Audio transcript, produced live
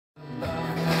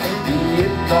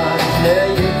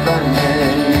Yiboneh, Yiboneh,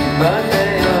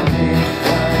 Yiboneh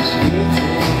HaMikdash,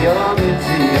 Yitzion,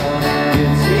 Yitzion,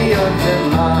 Yitzion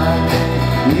Temaneh.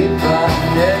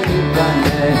 Yiboneh,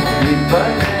 Yiboneh,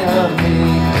 Yiboneh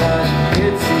HaMikdash,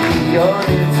 Yitzion,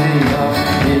 Yitzion,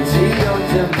 Yitzion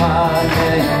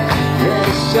Temaneh.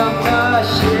 Neshama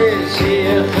shir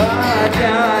shir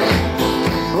chadash.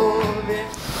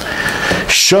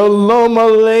 Shalom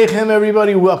Aleichem,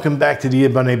 everybody. Welcome back to the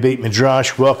Yiboneh Beit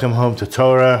Midrash. Welcome home to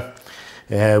Torah.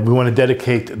 We want to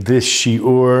dedicate this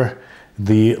shiur.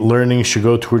 The learning should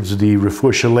go towards the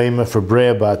Refuah Shalema for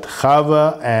Brea Bat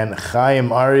Chava and Chaim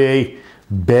Aryeh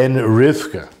Ben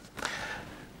Rivka.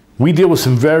 We deal with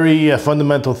some very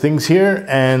fundamental things here,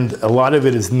 and a lot of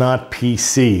it is not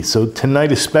PC. So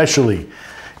tonight especially,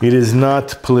 it is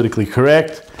not politically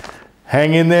correct.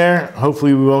 Hang in there.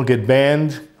 Hopefully we won't get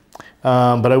banned.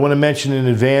 But I want to mention in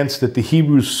advance that the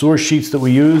Hebrew source sheets that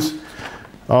we use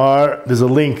there's a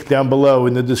link down below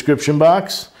in the description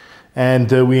box,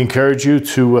 and we encourage you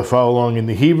to follow along in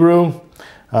the Hebrew.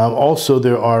 Also,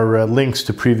 there are links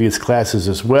to previous classes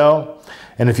as well.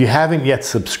 And if you haven't yet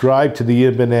subscribed to the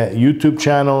Yiboneh YouTube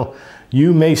channel,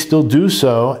 you may still do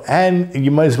so, and you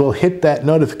might as well hit that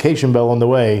notification bell on the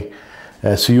way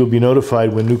so you'll be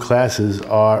notified when new classes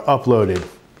are uploaded.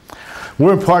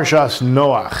 We're in Parashat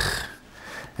Noach.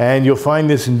 And you'll find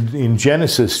this in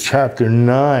Genesis chapter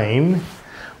 9.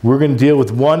 We're going to deal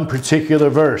with one particular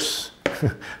verse.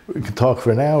 We could talk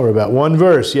for an hour about one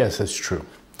verse. Yes, that's true.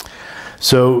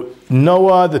 So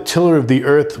Noah, the tiller of the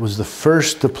earth, was the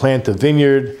first to plant a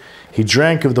vineyard. He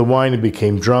drank of the wine and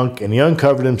became drunk, and he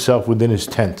uncovered himself within his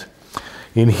tent.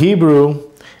 In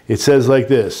Hebrew, it says like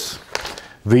this: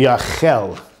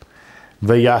 V'yachel.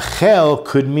 V'yachel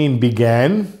could mean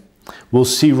began. We'll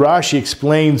see Rashi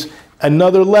explains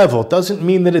another level. It doesn't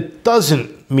mean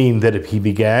that he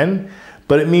began,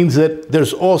 but it means that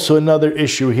there's also another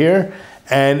issue here,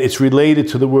 and it's related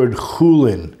to the word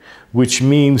chulin, which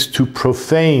means to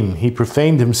profane. He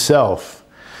profaned himself.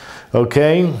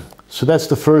 Okay? So that's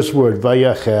the first word,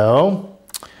 Vayachel.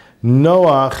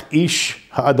 Noach ish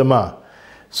ha'adama.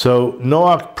 So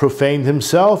Noach profaned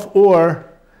himself, or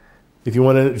if you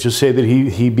want to just say that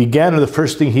he began, or the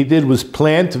first thing he did was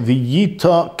plant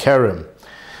v'yita kerem.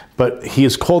 But he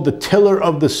is called the tiller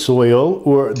of the soil,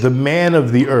 or the man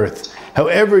of the earth.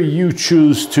 However you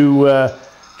choose to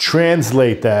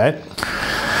translate that.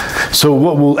 So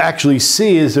what we'll actually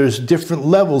see is there's different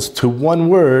levels to one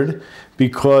word,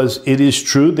 because it is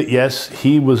true that yes,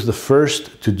 he was the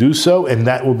first to do so, and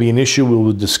that will be an issue we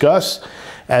will discuss,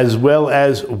 as well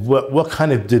as what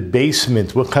kind of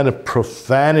debasement, what kind of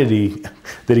profanity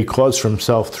that he caused for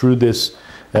himself through this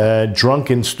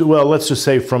drunken, well, let's just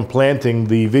say from planting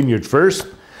the vineyard first.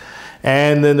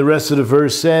 And then the rest of the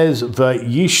verse says,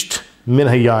 Vayisht min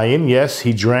hayayin, yes,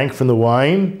 he drank from the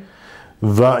wine.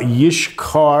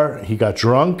 Vayishkar, he got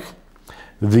drunk.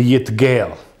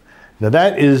 V'yitgel. Now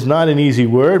that is not an easy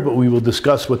word, but we will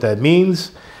discuss what that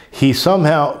means. He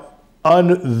somehow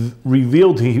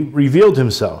revealed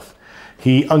himself.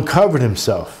 He uncovered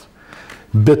himself.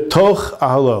 Betoch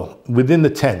ahalo, within the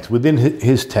tent, within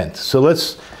his tent. So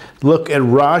let's look at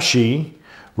Rashi.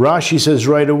 Rashi says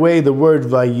right away the word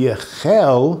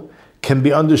vayechel can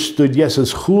be understood, yes,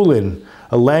 as chulin,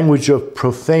 a language of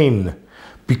profane.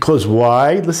 Because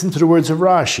why? Listen to the words of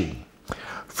Rashi.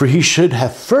 For he should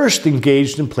have first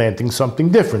engaged in planting something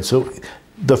different. So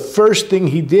the first thing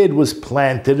he did was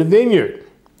planted a vineyard.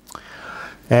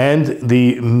 And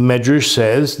the Medrash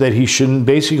says that he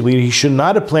should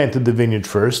not have planted the vineyard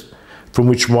first, from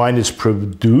which wine is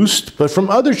produced, but from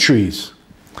other trees.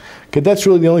 Okay, that's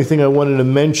really the only thing I wanted to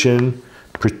mention,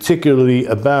 particularly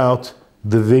about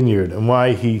the vineyard and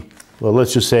why well,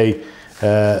 let's just say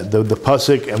the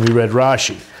pasuk, and we read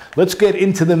Rashi. Let's get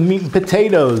into the meat and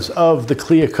potatoes of the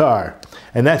Yakar,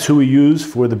 and that's who we use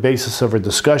for the basis of our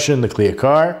discussion, the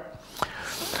Yakar.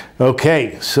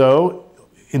 Okay, so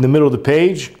in the middle of the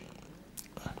page,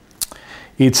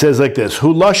 it says like this: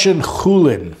 Hu lashon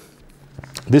chulin.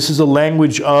 This is a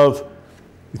language of,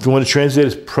 if you want to translate it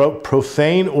as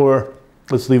profane, or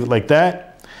let's leave it like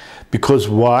that. Because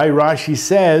why? Rashi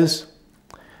says,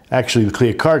 actually the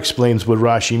Yakar explains what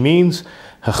Rashi means.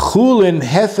 Chulin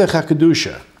hefech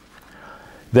hakadusha.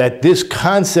 That this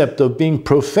concept of being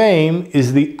profane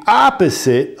is the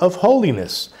opposite of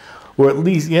holiness, or at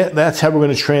least, yeah, that's how we're going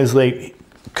to translate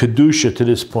kedusha to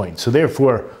this point. So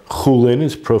therefore, chulin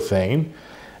is profane,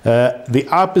 the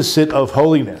opposite of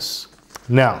holiness.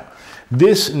 Now,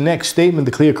 this next statement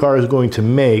the Yakar is going to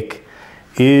make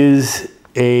is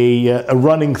a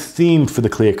running theme for the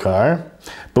Yakar,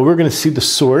 but we're going to see the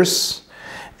source,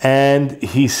 And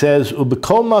he says,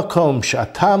 "Ubekol makom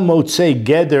sh'ata motzei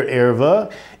geder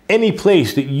erva," any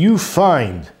place that you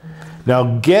find.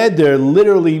 Now, geder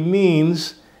literally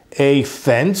means a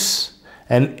fence,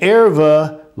 and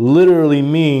erva literally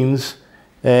means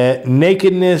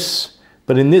nakedness,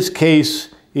 but in this case,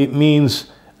 it means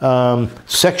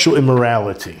sexual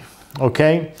immorality.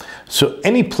 Okay? So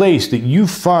any place that you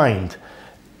find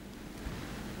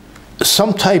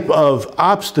some type of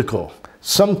obstacle,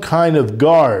 some kind of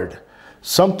guard,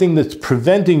 something that's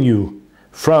preventing you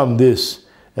from this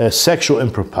sexual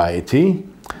impropriety,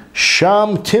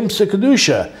 sham timsa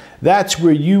kedusha, that's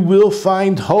where you will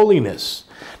find holiness.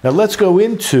 Now let's go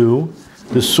into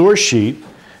the source sheet,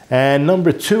 and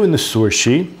number 2 in the source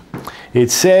sheet, it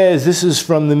says, this is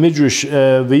from the Midrash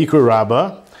Vayikra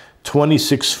Rabbah,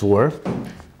 26:4.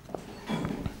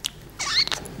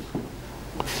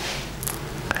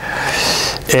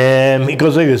 It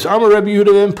goes like this: Amar Rabbi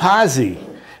Yehuda ben Pazi,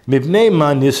 mibnei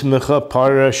man nismecha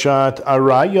parashat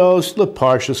arayos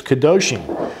leparshas kedoshim.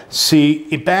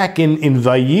 See, back in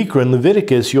Vayikra and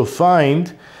Leviticus, you'll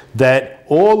find that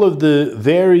all of the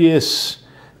various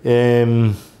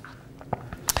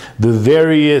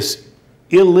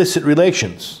illicit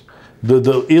relations,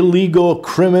 the illegal,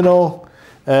 criminal,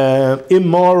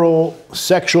 immoral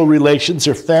sexual relations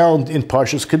are found in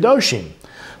Parshas Kedoshim.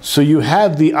 So you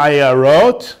have the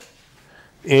ayarot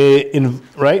in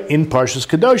Parshas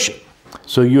Kedoshim.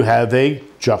 So you have a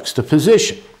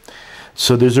juxtaposition.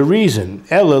 So there's a reason.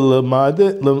 Ela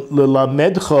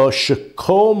lelamedcha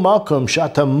shekol makom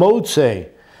shata motzei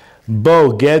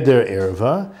bo geder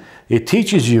erva. It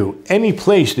teaches you any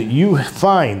place that you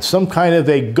find some kind of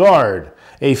a guard,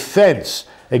 a fence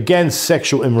against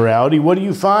sexual immorality. What do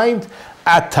you find?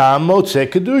 Ata motzei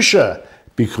kedusha.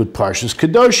 Because Parshas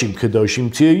Kedoshim,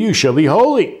 Kedoshim to you shall be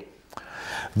holy.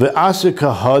 The Asa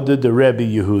Kahada the Rebbe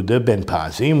Yehuda ben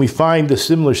Pazi, and we find a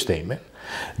similar statement.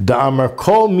 Da Amar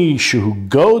Kol Mi Shu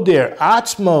Go Der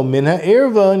Atzmo Min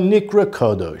Ha'erva Nikra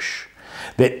Kodosh.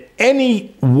 That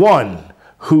anyone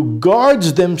who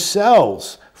guards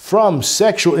themselves from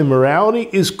sexual immorality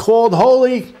is called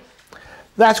holy.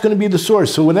 That's going to be the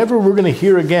source. So whenever we're going to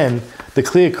hear again the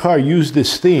Yakar use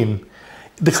this theme,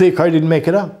 the Yakar didn't make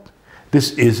it up.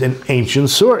 This is an ancient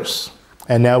source.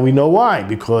 And now we know why.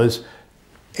 Because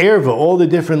erva, all the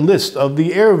different lists of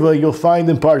the erva you'll find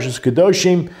in Parshas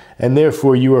Kedoshim, and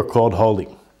therefore you are called holy.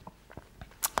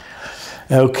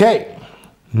 Okay.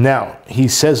 Now, he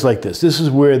says like this. This is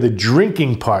where the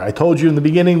drinking part, I told you in the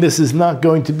beginning, this is not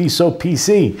going to be so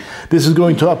PC. This is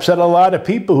going to upset a lot of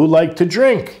people who like to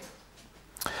drink.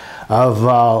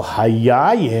 Aval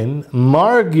hayayin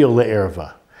margil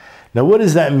le'erva. Now, what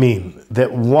does that mean?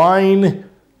 That wine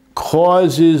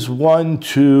causes one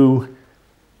to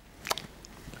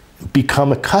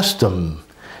become accustomed,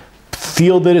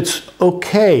 feel that it's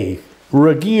okay,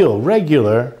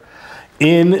 regular,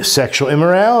 in sexual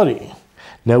immorality.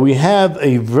 Now, we have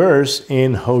a verse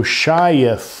in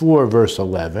Hosea 4, verse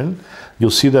 11.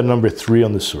 You'll see that number 3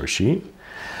 on the source sheet.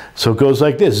 So it goes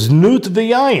like this: Znut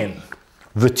v'yayin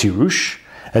v'tirush,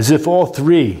 as if all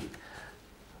three.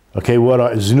 Okay, what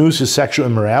are znus is sexual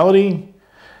immorality.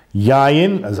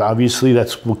 Yayin, as obviously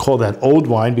we'll call that old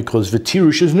wine because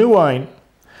v'tirush is new wine.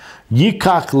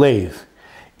 Yikak lev,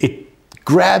 it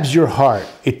grabs your heart.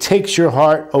 It takes your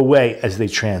heart away, as they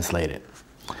translate it.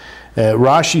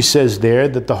 Rashi says there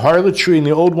that the harlotry in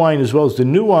the old wine as well as the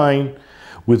new wine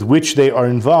with which they are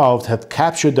involved have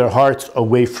captured their hearts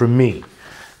away from me.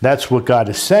 That's what God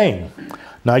is saying.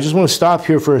 Now I just want to stop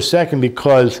here for a second,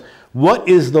 because what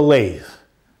is the lave?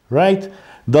 Right?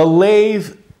 The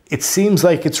lave, it seems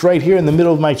like it's right here in the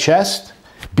middle of my chest,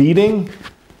 beating.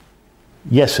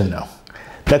 Yes and no.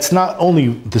 That's not only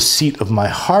the seat of my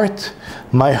heart,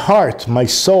 my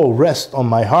soul rests on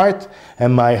my heart,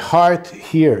 and my heart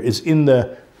here is in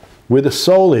where the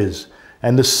soul is,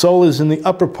 and the soul is in the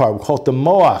upper part. We call it the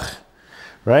moach,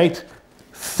 right?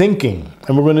 Thinking.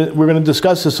 And we're going to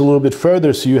discuss this a little bit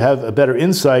further so you have a better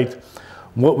insight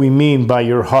what we mean by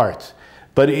your heart.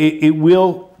 But it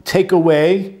will take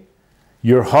away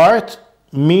your heart,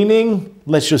 meaning,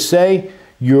 let's just say,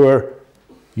 your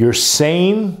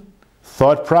sane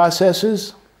thought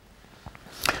processes,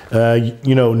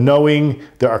 knowing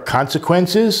there are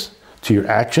consequences to your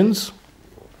actions.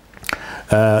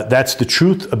 That's the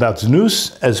truth about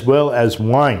znus as well as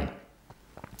wine.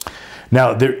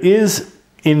 Now, there is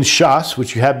in Shas,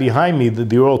 which you have behind me,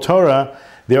 the oral Torah,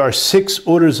 there are 6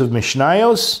 orders of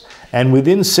Mishnayos, and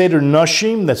within Seder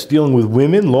Nashim, that's dealing with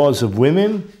women, laws of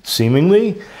women,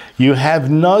 seemingly, you have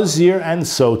Nazir and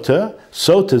Sota.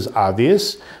 Sota is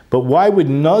obvious, but why would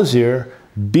Nazir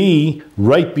be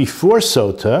right before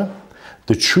Sota?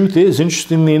 The truth is,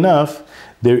 interestingly enough,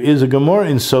 there is a Gemara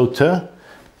in Sota,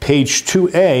 page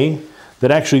 2a,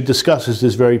 that actually discusses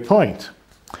this very point.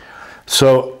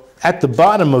 So at the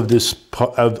bottom of this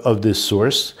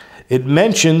source, it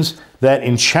mentions that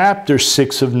in chapter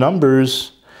 6 of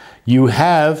Numbers, you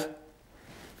have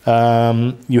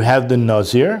the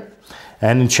Nazir,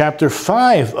 and in chapter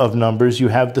 5 of Numbers, you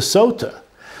have the Sota.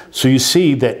 So you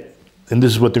see that, and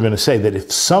this is what they're going to say, that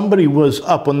if somebody was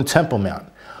up on the Temple Mount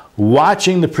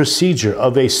watching the procedure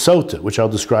of a Sota, which I'll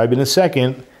describe in a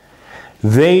second,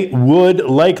 they would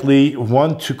likely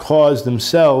want to cause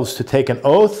themselves to take an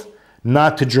oath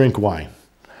not to drink wine.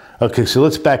 Okay, so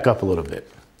let's back up a little bit.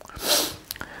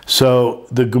 So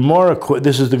the Gemara,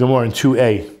 this is the Gemara in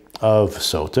 2a of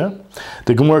Sota.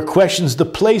 The Gemara questions the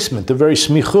placement, the very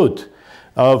smichut,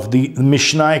 of the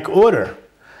Mishnaic order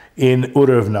in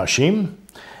order of Nashim.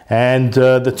 And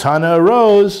the Tana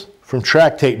arose from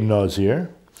Tractate Nazir,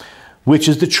 which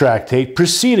is the tractate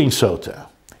preceding Sota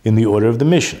in the order of the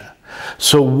Mishnah.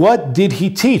 So what did he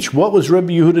teach? What was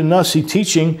Rabbi Yehuda Nasi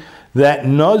teaching that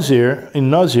Nazir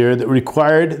that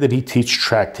required that he teach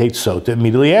Tractate Sota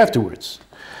immediately afterwards?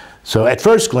 So at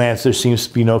first glance, there seems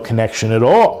to be no connection at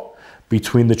all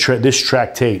between this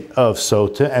tractate of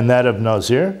Sota and that of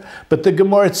Nazir, but the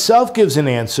Gemara itself gives an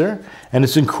answer, and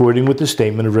it's in according with the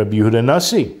statement of Rabbi Yehuda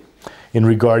Nasi in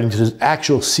regarding to the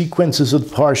actual sequences of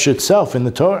the Parsha itself in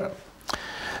the Torah.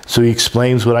 So he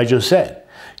explains what I just said.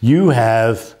 You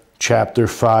have chapter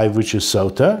 5, which is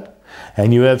Sota,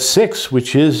 and you have 6,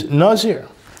 which is Nazir.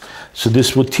 So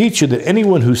this will teach you that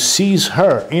anyone who sees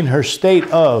her in her state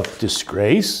of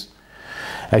disgrace,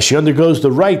 as she undergoes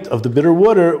the rite of the bitter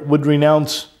water,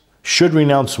 should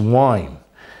renounce wine.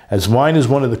 As wine is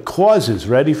one of the causes,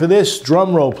 ready for this?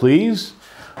 Drum roll, please.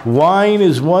 Wine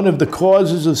is one of the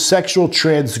causes of sexual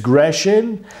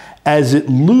transgression as it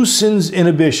loosens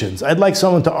inhibitions. I'd like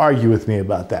someone to argue with me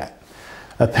about that.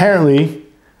 Apparently,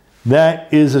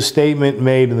 that is a statement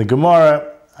made in the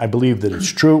Gemara. I believe that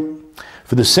it's true.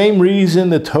 For the same reason,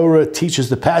 the Torah teaches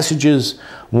the passages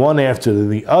one after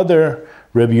the other.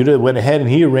 Rabbi Yehuda went ahead and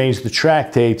he arranged the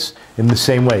tractates in the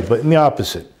same way, but in the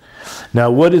opposite. Now,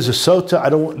 what is a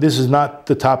Sota? This is not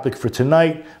the topic for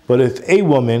tonight, but if a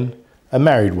woman, a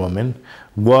married woman,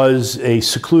 was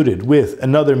secluded with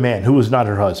another man who was not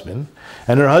her husband,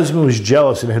 and her husband was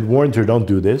jealous and had warned her, don't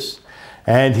do this,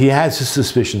 and he has his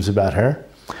suspicions about her,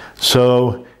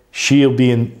 so she'll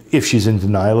be if she's in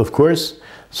denial, of course.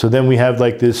 So then we have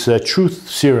like this truth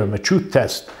serum, a truth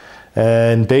test.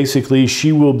 And basically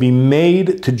she will be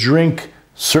made to drink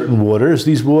certain waters.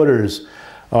 These waters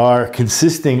are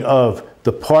consisting of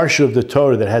the Parsha of the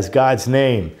Torah that has God's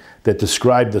name that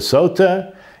described the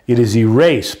Sota. It is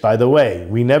erased, by the way.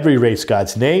 We never erase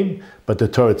God's name, but the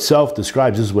Torah itself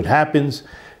describes this is what happens.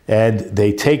 And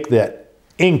they take that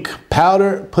ink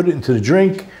powder, put it into the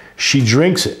drink, she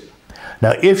drinks it.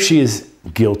 Now, if she is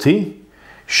guilty,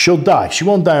 she'll die. She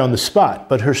won't die on the spot,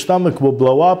 but her stomach will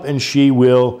blow up and she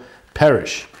will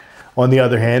perish. On the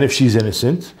other hand, if she's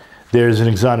innocent, there's an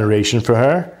exoneration for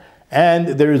her, and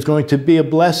there is going to be a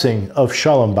blessing of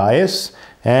Shalom Bayis,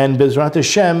 and Bezrat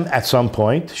Hashem, at some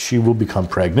point, she will become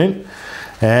pregnant,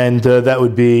 and that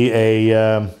would be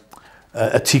a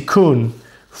tikkun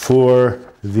for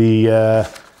the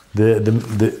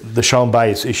Shalom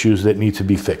Bayis issues that need to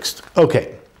be fixed.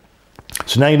 Okay,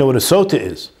 so now you know what a Sota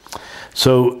is.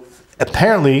 So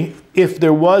apparently, if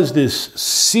there was this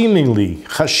seemingly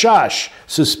chashash,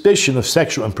 suspicion of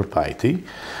sexual impropriety,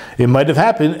 it might have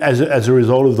happened as a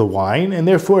result of the wine, and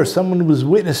therefore if someone was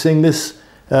witnessing this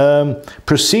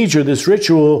procedure, this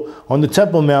ritual on the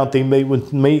Temple Mount, they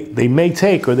may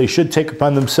take, or they should take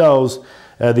upon themselves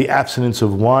the abstinence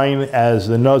of wine as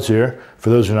the Nazir. For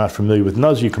those who are not familiar with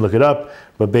Nazir, you can look it up,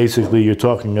 but basically you're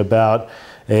talking about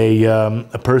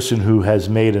a person who has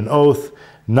made an oath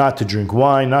not to drink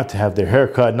wine, not to have their hair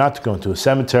cut, not to go into a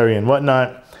cemetery and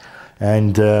whatnot.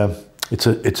 And it's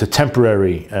a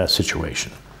temporary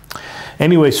situation.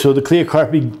 Anyway, so the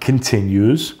Yakar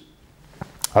continues.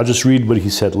 I'll just read what he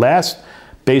said last,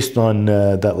 based on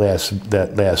that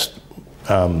last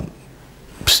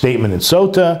statement in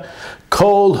Sota.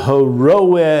 Kol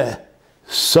horoeh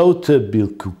Sota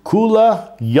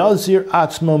bilkukula yazir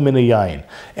atzmo minayayin.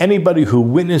 Anybody who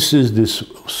witnesses this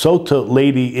Sota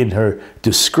lady in her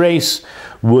disgrace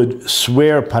would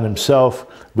swear upon himself,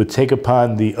 would take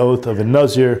upon the oath of a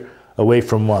Nazir away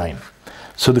from wine.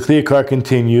 So the Yakar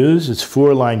continues, it's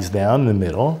 4 lines down in the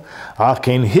middle.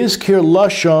 Alkein hiskir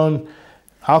lashon,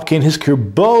 alkein hiskir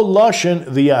bo lashon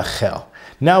v'yachel.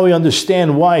 Now we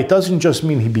understand why it doesn't just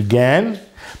mean he began,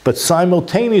 but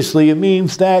simultaneously it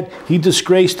means that he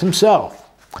disgraced himself.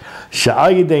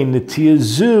 Sha'ayidei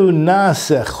netiyazu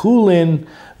nase chulin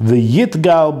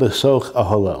v'yitgal b'soch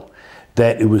aholo.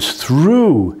 That it was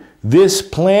through this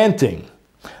planting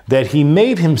that he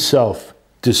made himself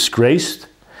disgraced,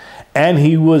 and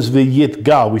he was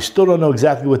v'yitgal. We still don't know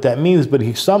exactly what that means, but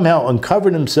he somehow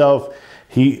uncovered himself.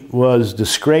 He was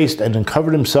disgraced and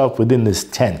uncovered himself within this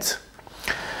tent.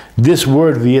 This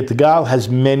word v'yitgal has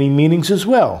many meanings as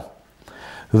well.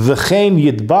 V'chein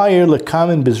yitbayer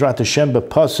lekamin b'zrat Hashem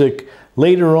b'pasuk.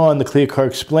 Later on, the Yakar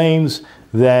explains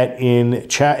that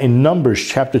in Numbers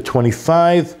chapter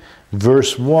 25,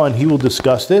 verse 1, he will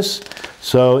discuss this.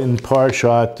 So in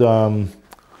Parashat,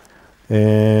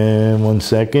 one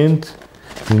second,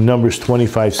 in Numbers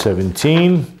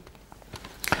 25:17,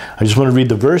 I just want to read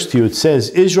the verse to you. It says,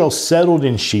 Israel settled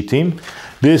in Shittim.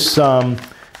 This,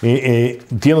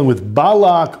 dealing with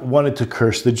Balak, wanted to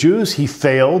curse the Jews. He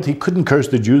failed. He couldn't curse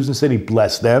the Jews. Instead, he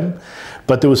blessed them.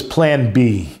 But there was plan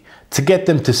B, to get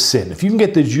them to sin. If you can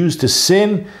get the Jews to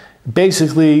sin,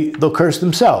 basically, they'll curse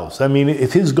themselves. I mean,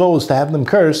 if his goal is to have them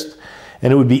cursed,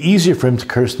 and it would be easier for him to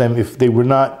curse them if they were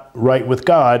not right with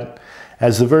God,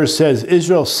 as the verse says,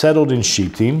 Israel settled in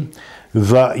Shittim,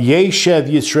 Va'yeshev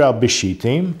Yisrael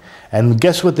b'Shittim, and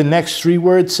guess what the next three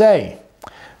words say?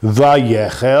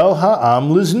 Va'yechel ha'am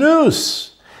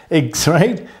liznus. It's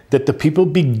right? That the people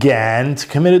began to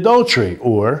commit adultery,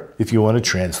 or, if you want to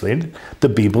translate it, the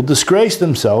people disgraced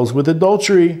themselves with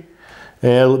adultery.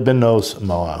 El benos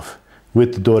Moab,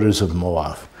 with the daughters of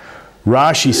Moab.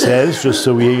 Rashi says, just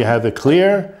so we have it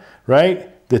clear, right,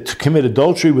 that to commit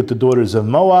adultery with the daughters of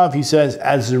Moab, he says,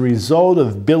 as a result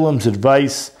of Bilam's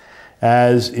advice,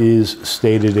 as is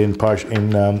stated in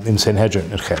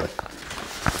Sanhedrin, in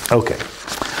Chelik. Okay,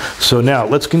 so now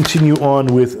let's continue on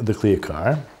with the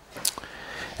Yakar.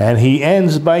 And he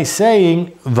ends by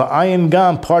saying, Va'ayin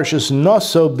gam parshas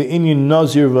naso be'inyan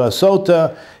nazir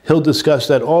v'asota. He'll discuss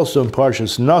that also in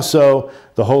Parshas Naso,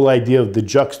 the whole idea of the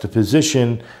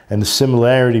juxtaposition and the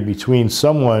similarity between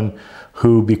someone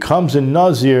who becomes a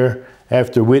Nazir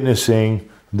after witnessing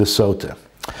the Sota.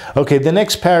 Okay, the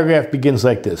next paragraph begins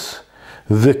like this.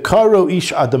 Vikaro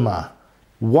ish adama.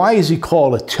 Why is he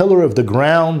called a tiller of the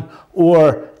ground,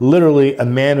 or literally a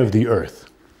man of the earth?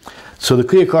 So the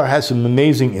Yakar has some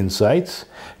amazing insights.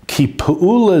 Ki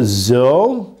pa'ula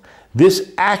zo,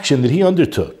 this action that he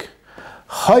undertook,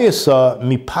 Hayasa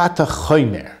mipata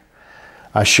choyner,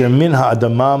 asher min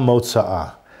ha'adama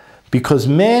motza'a. Because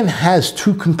man has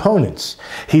two components.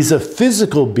 He's a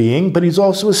physical being, but he's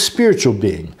also a spiritual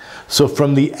being. So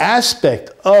from the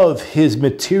aspect of his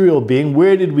material being,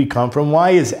 where did we come from? Why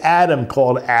is Adam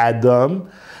called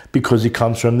Adam? Because he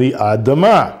comes from the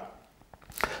Adama.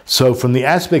 So from the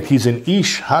aspect, he's an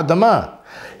Ish Hadama.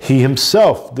 He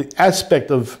himself, the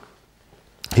aspect of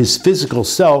his physical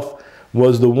self,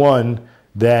 was the one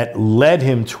that led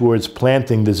him towards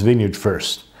planting this vineyard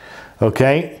first.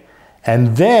 Okay?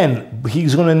 And then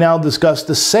he's going to now discuss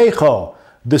the seichel,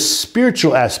 the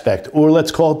spiritual aspect, or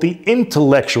let's call it the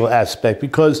intellectual aspect,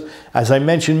 because as I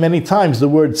mentioned many times, the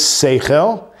word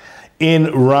seichel in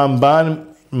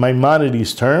Ramban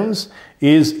Maimonides terms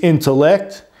is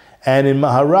intellect, and in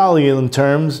Maharal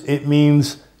terms it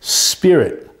means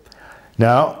spirit.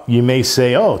 Now, you may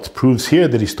say, oh, it proves here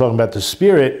that he's talking about the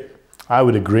spirit. I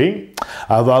would agree.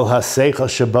 Aval ha-seichel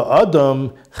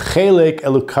sheba-adam chelek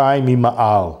elukai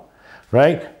mi-ma'al.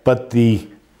 Right? But the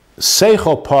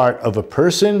seichel part of a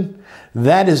person,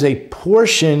 that is a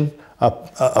portion,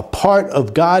 a part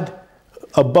of God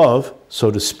above,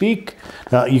 so to speak.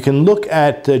 Now, you can look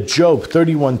at Job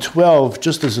 31:12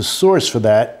 just as a source for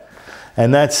that.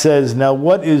 And that says, now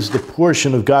what is the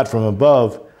portion of God from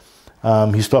above?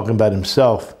 He's talking about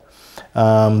himself,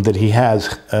 that he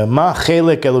has. Ma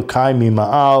chelek elukai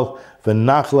mi-ma'al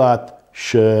v'nachlat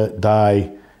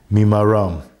shedai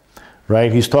mi-marom.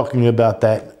 Right? He's talking about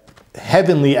that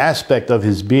heavenly aspect of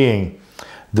his being,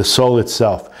 the soul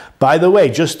itself. By the way,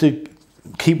 just to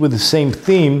keep with the same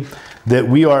theme, that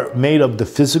we are made of the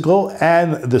physical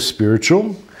and the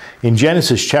spiritual, in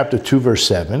Genesis chapter 2, verse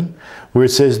 7, where it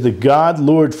says, the God,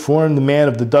 Lord, formed the man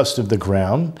of the dust of the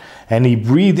ground, and he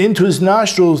breathed into his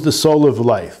nostrils the soul of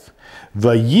life.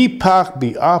 Vayipach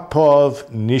bi'apov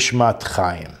nishmat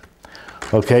chayim.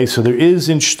 Okay, so there is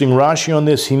interesting Rashi on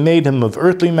this. He made him of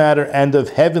earthly matter and of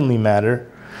heavenly matter.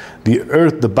 The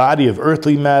earth, the body of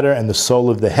earthly matter and the soul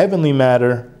of the heavenly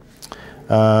matter.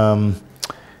 One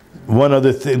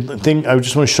other thing I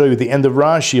just want to show you at the end of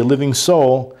Rashi, a living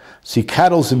soul. See,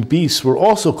 cattle and beasts were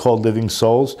also called living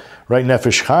souls, right?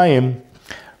 Nefesh Chaim.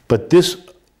 But this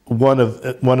one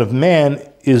of man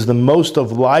is the most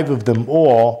alive of them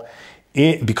all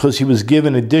because he was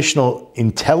given additional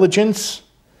intelligence.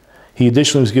 He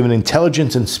additionally was given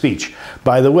intelligence and speech.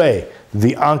 By the way,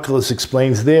 the Onkelos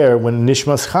explains there, when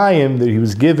Nishmas Chaim, that he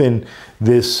was given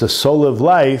this soul of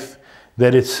life,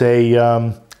 that it's a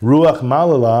Ruach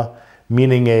Malala,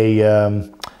 meaning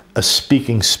a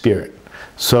speaking spirit.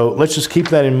 So let's just keep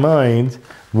that in mind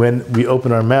when we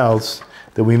open our mouths,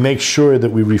 that we make sure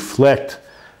that we reflect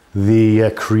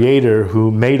the Creator who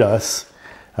made us,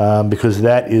 because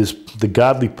that is the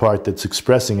godly part that's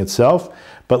expressing itself.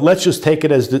 But let's just take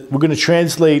it as, we're going to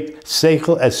translate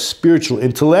Seichel as spiritual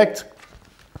intellect.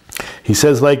 He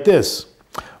says like this: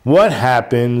 what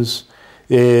happens,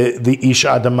 the Ish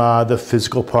Adamah, the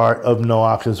physical part of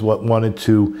Noach, is what wanted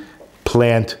to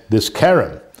plant this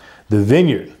kerem, the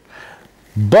vineyard.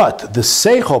 But the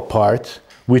Seichel part,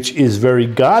 which is very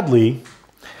godly,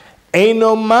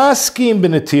 Eino maskim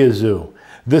b'netiyazu.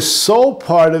 The soul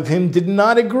part of him did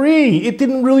not agree. It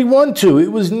didn't really want to.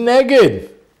 It was neged.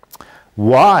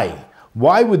 Why?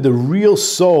 Why would the real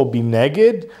soul be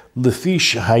neged?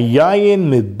 Lefish hayayin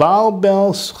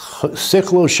midbalbel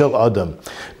sichlo shel adam.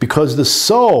 Because the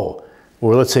soul,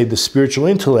 or let's say the spiritual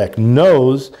intellect,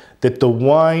 knows that the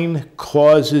wine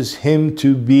causes him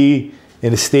to be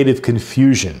in a state of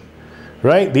confusion.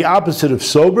 Right? The opposite of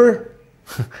sober,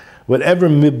 whatever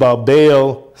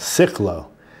midbalbel sichlo.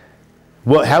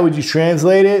 Well, how would you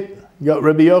translate it?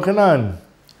 Rabbi Yochanan?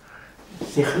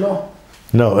 Sichlo?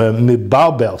 No,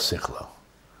 mibalbel sichlo.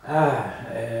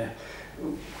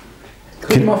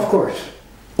 Put him off course.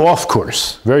 Off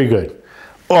course. Very good.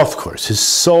 Off course. His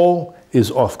soul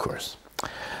is off course.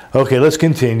 Okay, let's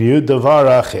continue. Davar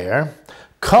acher.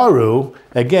 Karu,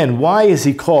 again, why is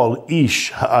he called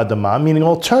Ish Ha'adamah? Meaning,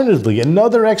 alternatively,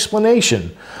 another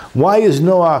explanation. Why is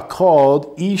Noah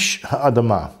called Ish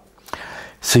Ha'adamah?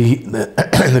 See, the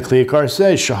Yakar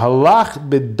says, Shahalach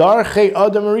b'darchei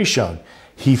Adam Rishon.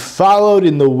 He followed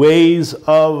in the ways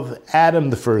of Adam,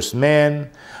 the first man.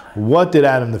 What did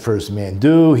Adam, the first man,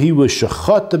 do? He was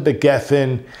shachata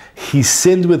begefen. He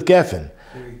sinned with gefen.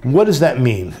 What does that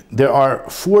mean? There are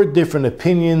 4 different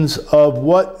opinions of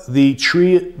what the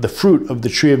tree, the fruit of the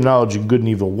tree of knowledge of good and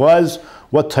evil was,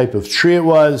 what type of tree it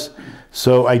was.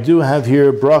 So I do have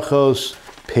here Brachos,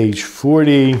 page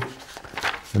 40.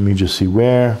 Let me just see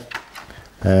where.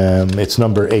 It's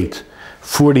number 8,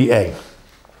 40a.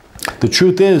 The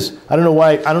truth is, I don't know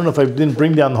why, I don't know if I didn't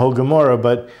bring down the whole Gemara,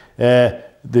 but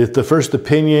the first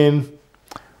opinion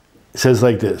says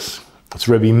like this. It's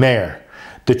Rabbi Meir.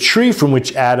 The tree from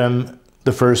which Adam,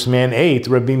 the first man, ate,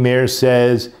 Rabbi Meir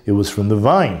says it was from the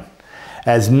vine.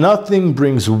 As nothing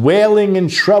brings wailing and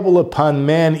trouble upon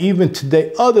man even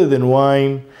today other than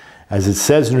wine, as it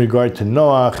says in regard to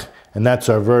Noach, and that's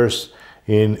our verse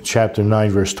in chapter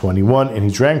 9, verse 21, and he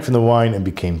drank from the wine and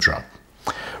became drunk.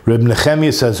 Reb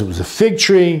Nehemiah says it was a fig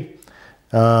tree.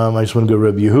 I just want to go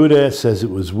Reb Yehuda says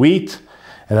it was wheat.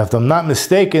 And if I'm not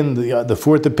mistaken, the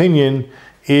 4th opinion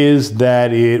is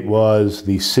that it was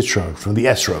the citron from the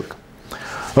esrog.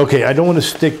 Okay, I don't want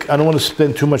to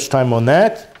spend too much time on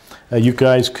that. You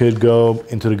guys could go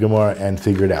into the Gemara and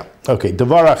figure it out. Okay,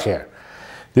 Davar Acher.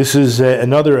 This is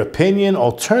another opinion,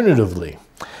 alternatively,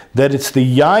 that it's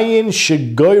the yayin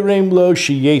shegoyrem lo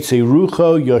sheyetze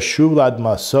rucho yashuv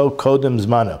ladmaso kodem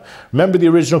zmano. Remember the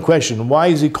original question, why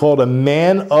is he called a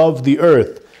man of the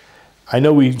earth? I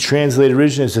know we translate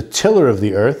originally as a tiller of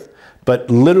the earth, but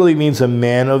literally means a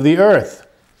man of the earth.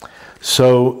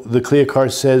 So the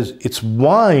Yakar says it's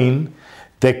wine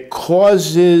that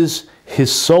causes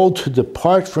his soul to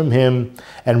depart from him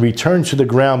and return to the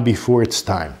ground before its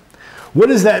time. What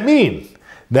does that mean?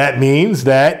 That means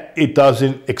that it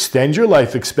doesn't extend your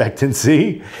life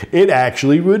expectancy. It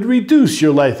actually would reduce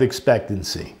your life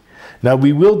expectancy. Now,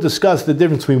 we will discuss the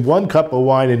difference between 1 cup of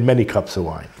wine and many cups of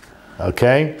wine.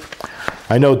 Okay?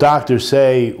 I know doctors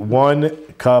say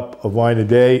 1 cup of wine a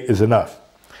day is enough.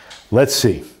 Let's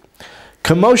see.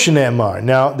 Kamoshin Emar.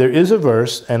 Now, there is a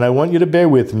verse, and I want you to bear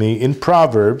with me, in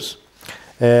Proverbs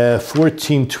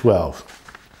 14:12.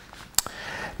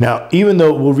 Now, even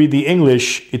though we'll read the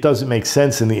English, it doesn't make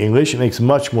sense in the English. It makes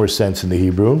much more sense in the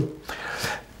Hebrew.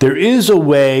 There is a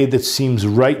way that seems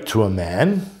right to a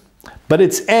man, but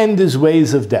its end is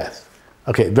ways of death.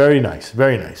 Okay, very nice,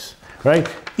 right?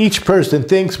 Each person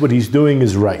thinks what he's doing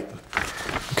is right.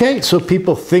 Okay, so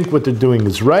people think what they're doing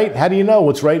is right. How do you know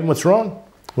what's right and what's wrong?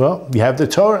 Well, you have the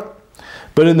Torah.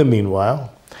 But in the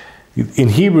meanwhile, in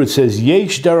Hebrew it says,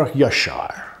 Yesh Derech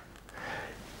Yashar.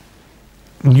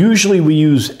 Usually we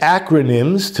use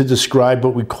acronyms to describe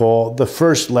what we call the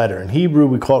first letter. In Hebrew,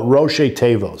 we call it Roshei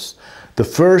Tevos. The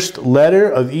first letter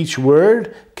of each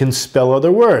word can spell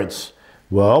other words.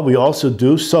 Well, we also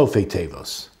do Sofei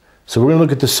Tevos. So we're going to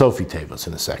look at the Sofei Tevos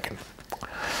in a second.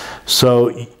 So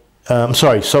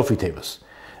Sofi Tevos,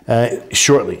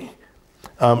 shortly.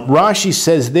 Rashi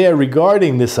says there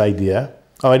regarding this idea,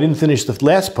 I didn't finish the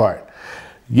last part.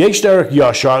 Yesh derech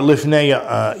yashar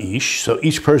lifnei ish, so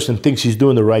each person thinks he's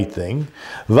doing the right thing.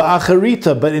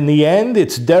 Va'acharita, but in the end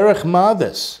it's derech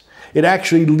mavis. It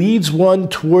actually leads one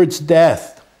towards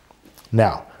death.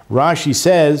 Now, Rashi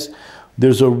says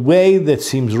there's a way that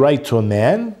seems right to a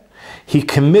man. He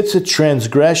commits a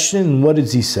transgression, and what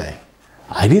does he say?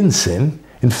 I didn't sin.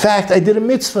 In fact, I did a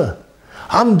mitzvah.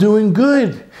 I'm doing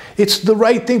good. It's the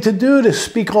right thing to do to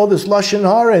speak all this lashon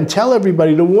hara and tell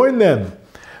everybody to warn them.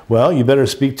 Well, you better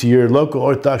speak to your local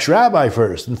Orthodox rabbi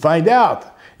first and find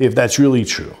out if that's really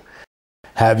true.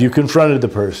 Have you confronted the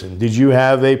person? Did you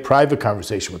have a private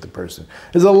conversation with the person?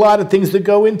 There's a lot of things that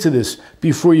go into this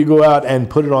before you go out and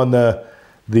put it on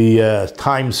the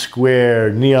Times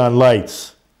Square neon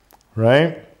lights,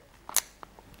 right?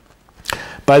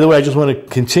 By the way, I just want to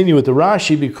continue with the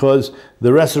Rashi because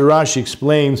the rest of the Rashi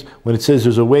explains when it says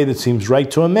there's a way that seems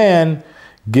right to a man,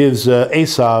 gives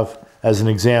Esav as an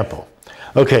example.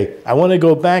 Okay, I want to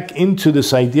go back into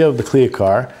this idea of the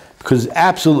Yakar because it's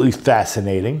absolutely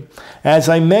fascinating. As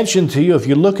I mentioned to you, if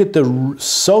you look at the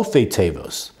Sofi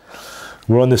Tevos,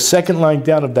 we're on the second line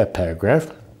down of that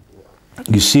paragraph.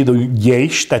 You see the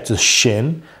Yesh, that's a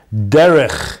shin,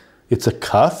 Derech, it's a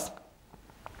kaf,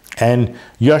 and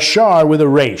Yashar with a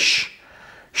resh,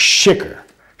 Shikr.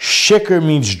 Shikr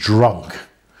means drunk.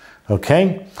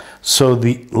 Okay? So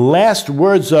the last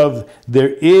words of there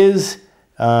is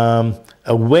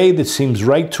a way that seems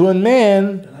right to a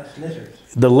man,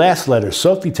 the last letter,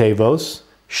 Sofi Tevos,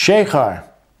 Shechar.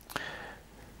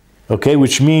 Okay,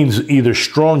 which means either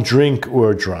strong drink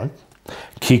or drunk.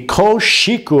 Kiko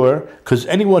shikur, because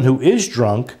anyone who is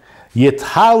drunk,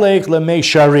 yithalek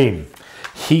lemesharim.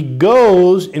 He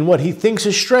goes in what he thinks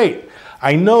is straight.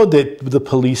 I know that the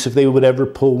police, if they would ever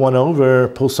pull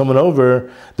someone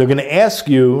over, they're going to ask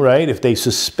you, right, if they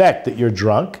suspect that you're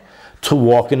drunk, to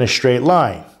walk in a straight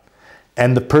line.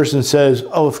 And the person says,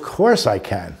 oh, of course I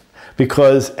can,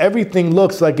 because everything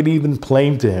looks like it even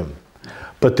plain to him.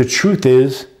 But the truth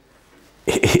is,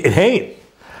 it ain't.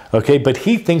 Okay, but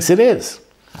he thinks it is.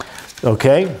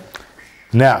 Okay?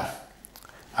 Now,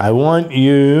 I want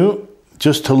you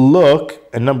just to look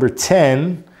at number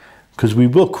 10, because we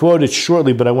will quote it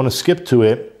shortly, but I want to skip to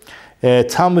it.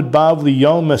 Talmud Bavli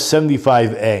Yoma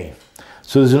 75a.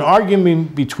 So there's an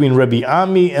argument between Rabbi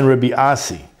Ami and Rabbi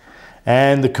Asi.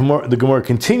 And the Gemara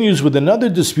continues with another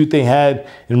dispute they had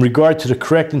in regard to the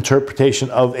correct interpretation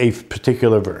of a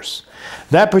particular verse.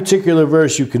 That particular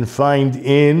verse you can find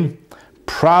in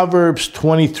Proverbs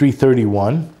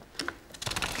 23:31.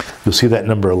 You'll see that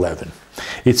number 11.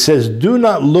 It says, do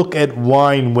not look at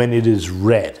wine when it is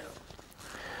red.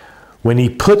 When he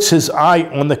puts his eye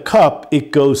on the cup,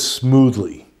 it goes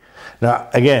smoothly. Now,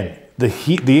 again, the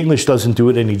English doesn't do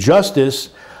it any justice.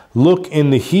 Look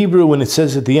in the Hebrew when it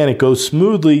says at the end, it goes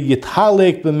smoothly,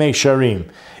 yithalek b'meisharim.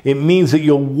 It means that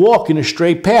you'll walk in a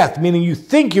straight path, meaning you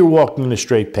think you're walking in a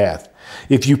straight path.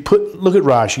 If you look at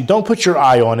Rashi, don't put your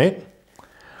eye on it,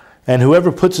 and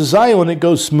whoever puts his eye on it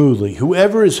goes smoothly.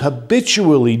 Whoever is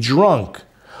habitually drunk,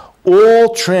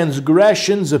 all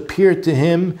transgressions appear to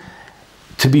him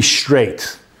to be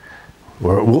straight,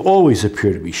 or it will always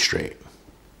appear to be straight.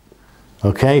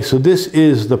 Okay, so this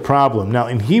is the problem. Now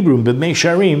in Hebrew, b'mei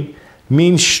sharim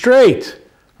means straight,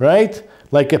 right?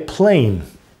 Like a plane.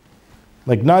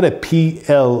 Like not a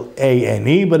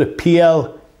P-L-A-N-E, but a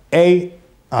P-L-A-I-N.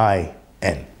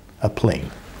 A plane.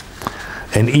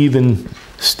 An even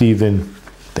Steven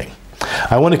thing.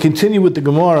 I want to continue with the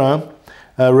Gemara.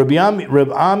 Rabbi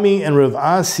Ami and Rav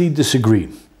Asi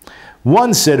disagreed.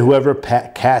 One said whoever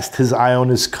cast his eye on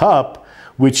his cup,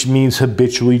 which means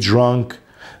habitually drunk,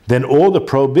 then all the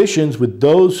prohibitions with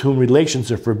those whom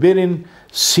relations are forbidden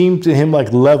seem to him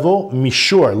like level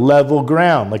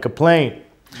ground, like a plane.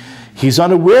 He's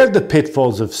unaware of the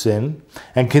pitfalls of sin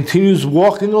and continues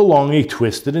walking along a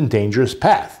twisted and dangerous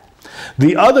path.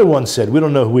 The other one said, we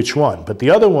don't know which one, but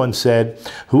the other one said,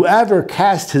 whoever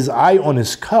cast his eye on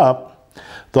his cup,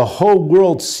 the whole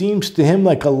world seems to him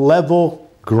like a level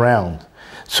ground.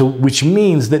 So, which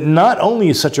means that not only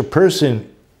is such a person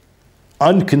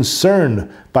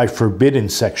unconcerned by forbidden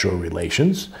sexual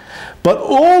relations, but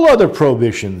all other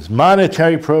prohibitions,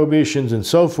 monetary prohibitions and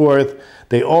so forth,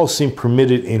 they all seem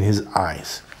permitted in his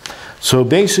eyes. So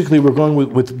basically we're going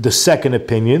with the second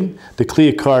opinion. The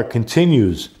Yakar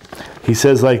continues. He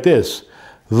says like this,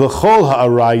 V'chol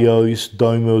ha'arayos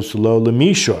doimos lo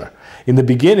lemishor. In the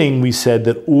beginning we said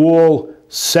that all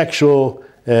sexual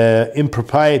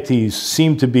improprieties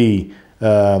seem to be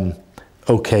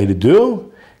okay to do.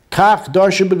 Kach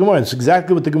darshan b'Gemara. It's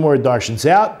exactly what the Gemara darshans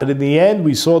out, but in the end,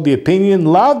 we saw the opinion,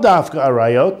 lav dafka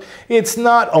arayot. It's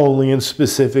not only and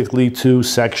specifically to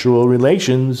sexual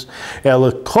relations.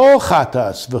 Ela kol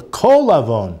chatas v'kol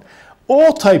avon.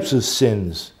 All types of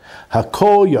sins.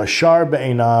 Hakol yashar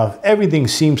be'einav. Everything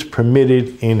seems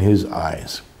permitted in his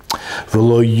eyes.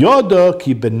 V'lo yoda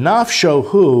ki benafsho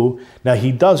hu. Now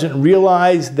he doesn't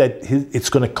realize that it's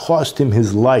going to cost him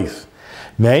his life.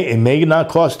 It may not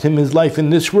cost him his life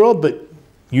in this world, but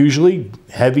usually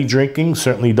heavy drinking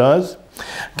certainly does.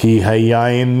 Ki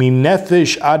hayayin min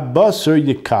nefesh ad basar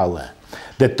yikale.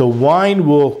 That the wine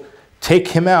will take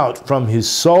him out from his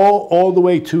soul all the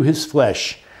way to his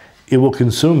flesh. It will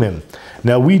consume him.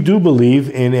 Now we do believe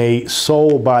in a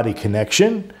soul-body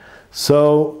connection.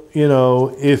 So, you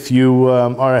know, if you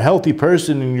are a healthy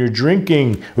person and you're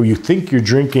drinking, or you think you're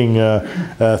drinking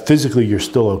physically, you're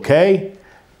still okay.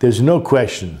 There's no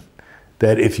question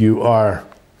that if you are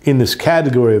in this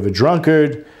category of a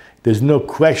drunkard, there's no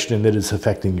question that it's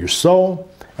affecting your soul,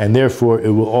 and therefore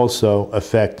it will also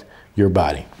affect your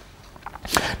body.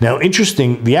 Now,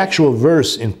 interesting, the actual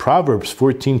verse in Proverbs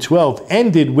 14:12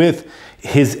 ended with,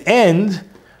 his end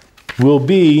will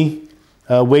be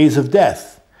ways of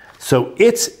death. So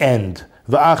its end,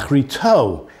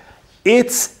 va'achrito,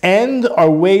 its end are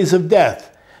ways of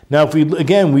death. Now, if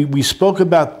we spoke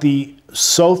about the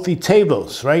Sofi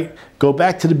Tevos, right? Go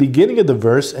back to the beginning of the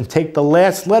verse and take the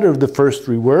last letter of the first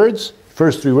three words,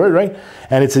 right?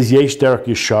 And it says, Yesh Derech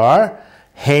Yashar,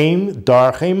 Haim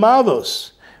Darchei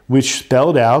Mavos, which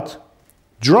spelled out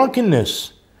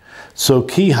drunkenness. So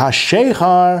Ki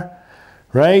HaShechar,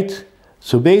 right?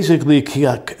 So basically, Ki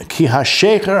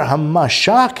HaShechar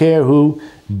HaMashaker Hu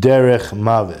Derech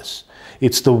Mavis.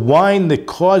 It's the wine that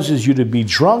causes you to be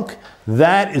drunk.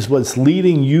 That is what's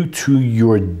leading you to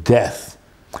your death.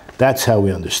 That's how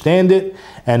we understand it.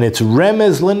 And it's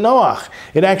remez leNoach.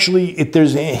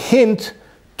 There's a hint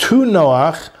to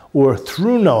Noach or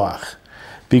through Noach.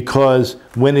 Because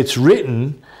when it's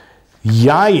written,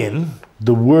 yayin,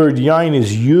 the word yayin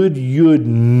is yud, yud,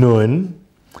 nun.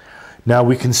 Now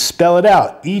we can spell it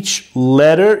out. Each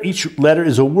letter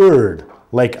is a word.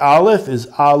 Like Aleph is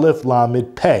Aleph,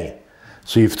 Lamed, Pei.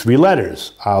 So you have three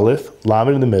letters, Aleph,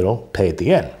 Lamed in the middle, Pei at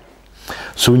the end.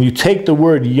 So when you take the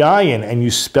word yayin and you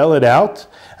spell it out,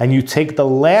 and you take the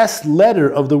last letter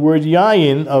of the word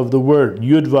yayin, of the word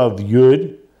Yud Vav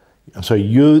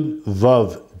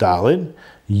Dalid,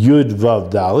 Yud Vav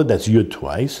Dalid, that's Yud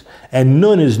twice, and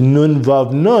Nun is Nun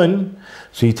Vav Nun,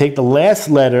 so you take the last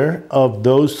letter of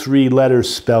those three letters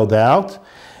spelled out,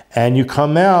 and you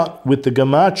come out with the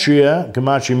gematria.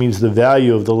 Gematria means the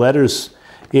value of the letters.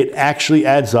 It actually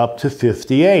adds up to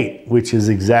 58, which is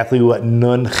exactly what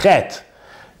Nun Chet.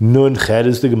 Nun Chet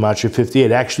is the gematria 58.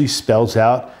 It actually spells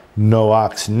out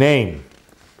Noach's name.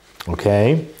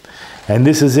 Okay? And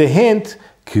this is a hint,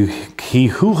 Ki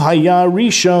hu haya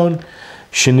rishon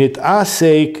shenit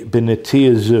asek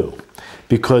b'netiyazu.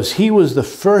 Because he was the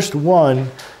first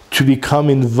one to become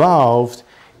involved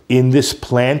in this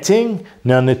planting.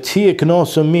 Now, netiyah can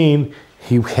also mean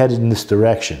he headed in this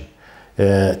direction,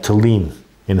 to lean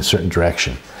in a certain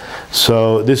direction.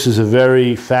 So this is a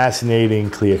very fascinating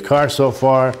Yakar so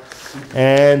far,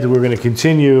 and we're going to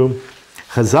continue.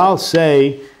 Chazal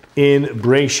say in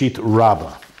Breshit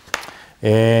Rabbah,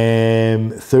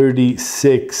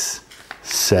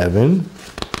 36:7.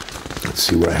 Let's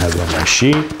see what I have on my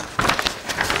sheet.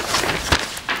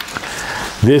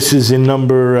 This is in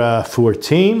number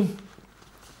 14.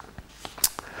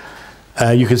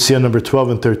 You can see on number 12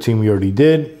 and 13 we already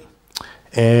did.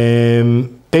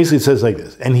 And basically it says like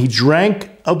this, and he drank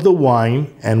of the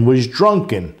wine and was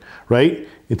drunken, right?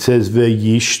 It says,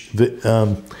 Vayisht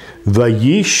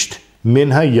min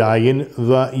hayayin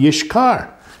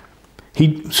vayishkar.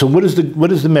 So what is the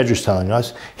Medrash telling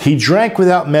us? He drank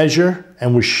without measure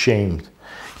and was shamed.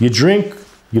 You drink,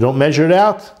 you don't measure it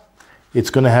out, it's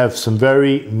going to have some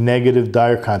very negative,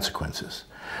 dire consequences.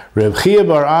 Reb Chia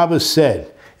bar Abba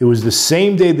said, it was the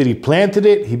same day that he planted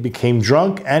it, he became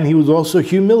drunk, and he was also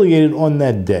humiliated on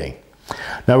that day.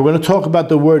 Now we're going to talk about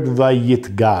the word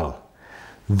vayitgal.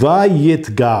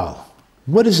 Vayitgal.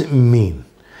 What does it mean?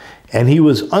 And he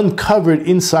was uncovered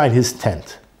inside his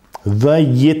tent.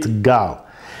 Vayitgal.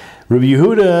 Rabbi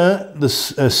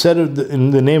Yehuda said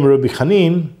in the name of Rabbi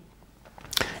Chanin,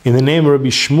 in the name of Rabbi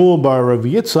Shmuel bar Rabbi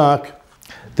Yitzhak,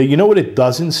 that you know what it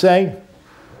doesn't say?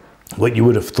 What you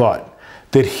would have thought.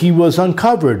 That he was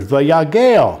uncovered,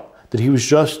 vayagel, that he was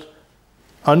just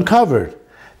uncovered.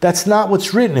 That's not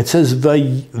what's written. It says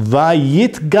vayitgal.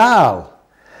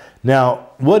 Now,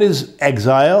 what is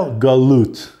exile?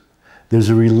 Galut. There's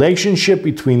a relationship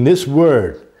between this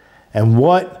word and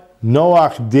what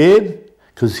Noah did,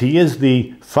 because he is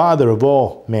the father of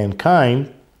all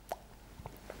mankind,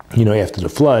 after the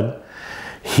flood,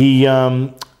 he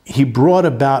brought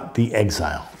about the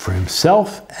exile for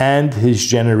himself and his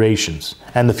generations,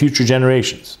 and the future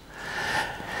generations.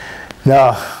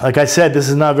 Now, like I said, this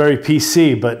is not very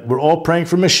PC, but we're all praying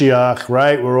for Mashiach,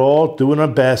 right? We're all doing our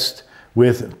best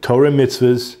with Torah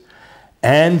mitzvahs.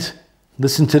 And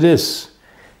listen to this.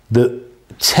 The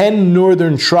 10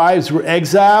 northern tribes were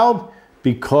exiled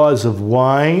because of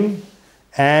wine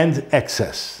and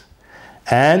excess.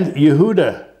 And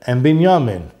Yehuda and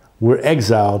Binyamin were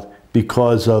exiled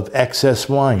because of excess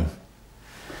wine.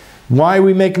 Why are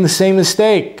we making the same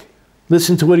mistake?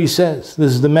 Listen to what he says.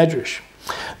 This is the Medrash.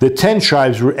 The 10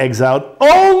 tribes were exiled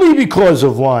only because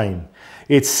of wine.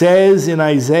 It says in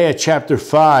Isaiah chapter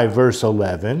 5, verse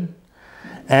 11,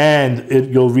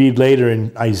 and you'll read later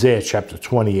in Isaiah chapter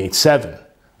 28, 7,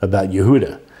 about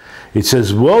Yehuda. It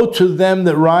says, woe to them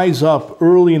that rise up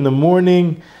early in the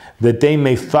morning, that they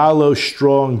may follow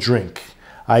strong drink.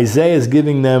 Isaiah is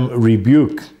giving them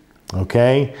rebuke,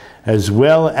 okay, as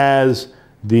well as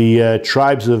the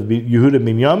tribes of Yehuda and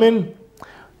Binyamin,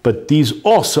 but these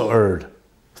also erred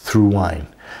through wine.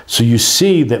 So you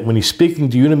see that when he's speaking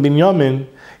to Yehuda and Binyamin,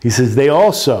 he says they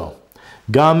also,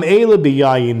 Gam Eila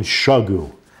Biyayin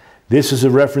Shagu. This is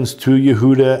a reference to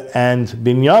Yehuda and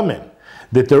Binyamin,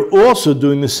 that they're also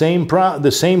doing the same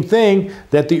thing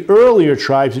that the earlier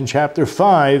tribes in chapter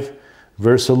 5,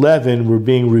 verse 11, were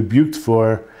being rebuked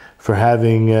for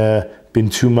having been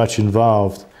too much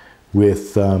involved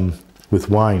with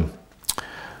wine.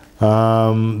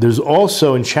 There's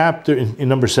also in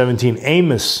number 17,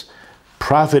 Amos,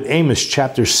 prophet Amos,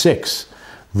 chapter 6,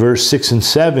 verse 6 and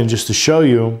 7, just to show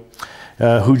you,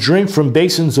 who drink from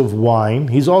basins of wine.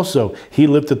 He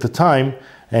lived at the time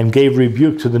and gave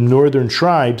rebuke to the northern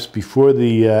tribes before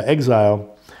the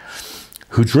exile,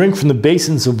 who drink from the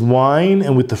basins of wine,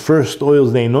 and with the first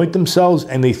oils they anoint themselves,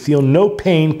 and they feel no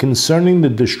pain concerning the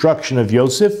destruction of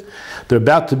Yosef. They're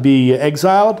about to be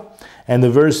exiled. And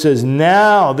the verse says,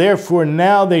 therefore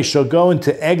now they shall go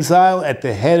into exile at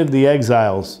the head of the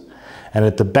exiles, and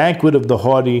at the banquet of the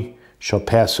haughty shall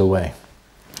pass away.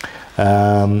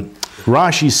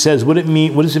 Rashi says, what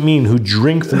does it mean, who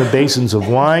drink from the basins of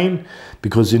wine?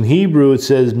 Because in Hebrew it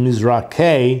says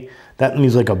mizrakeh, that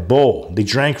means like a bowl. They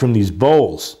drank from these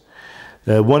bowls.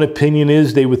 One opinion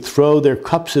is they would throw their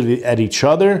cups at each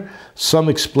other. Some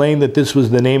explain that this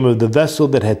was the name of the vessel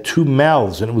that had 2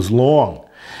 mouths and it was long.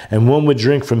 And one would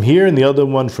drink from here and the other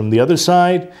one from the other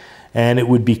side, and it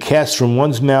would be cast from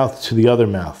one's mouth to the other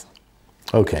mouth.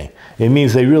 Okay, it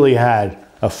means they really had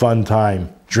a fun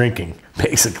time drinking,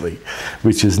 basically,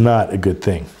 which is not a good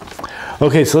thing.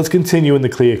 Okay, so let's continue in the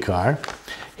Yakar.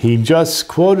 He just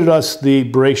quoted us the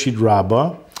Bereshit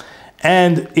Rabbah,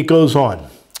 and it goes on.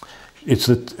 It's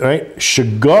the right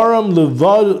Shagaram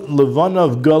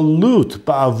Levanav Galut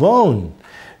Ba'avon,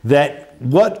 that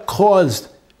what caused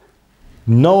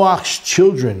Noah's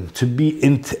children to be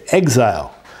into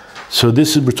exile. So we're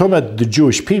talking about the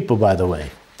Jewish people, by the way.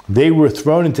 They were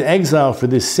thrown into exile for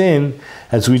this sin,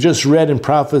 as we just read in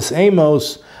Prophet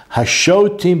Amos,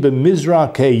 Hashotim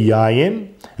b'mizrakei yayin,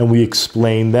 and we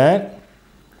explained that.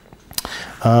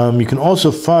 You can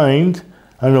also find,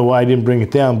 I don't know why I didn't bring it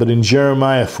down, but in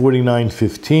Jeremiah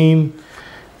 49:15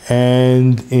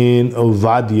 and in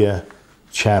Ovadiah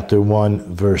chapter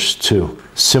 1, verse 2.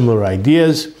 Similar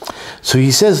ideas. So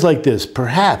he says like this,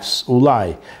 perhaps,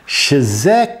 ulai,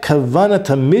 shezek kavanat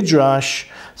midrash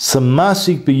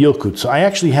samasik b'yilkut. So I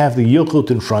actually have the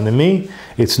Yilkut in front of me.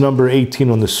 It's number 18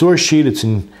 on the source sheet. It's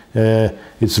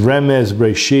Remez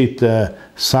Breshit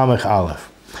Samech Aleph.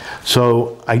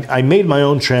 So I made my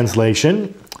own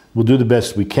translation. We'll do the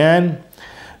best we can.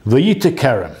 Vayita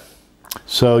Kerem.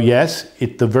 So yes,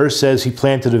 the verse says he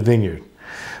planted a vineyard.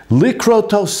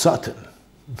 Likroto Satan.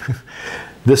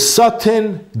 The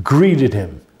Satan greeted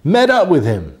him, met up with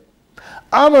him.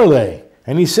 Amarle,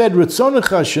 and he said,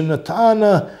 Ritzonecha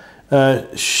shenatana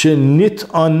shenit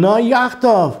ana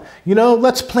yachtav.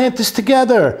 Let's plant this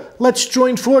together. Let's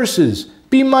join forces.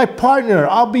 Be my partner.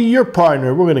 I'll be your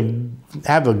partner. We're going to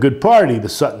have a good party, the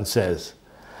Satan says.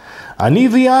 Ani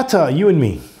v'yata, you and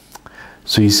me.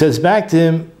 So he says back to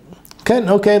him,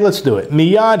 okay, let's do it.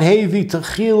 Miyad hevi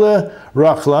tachila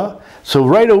rachla. So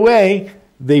right away,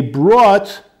 they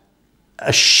brought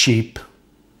a sheep,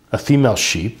 a female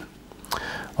sheep,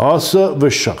 also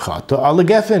v'shachata ala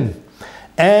gefen,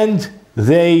 and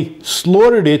they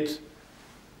slaughtered it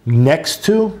next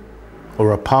to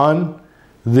or upon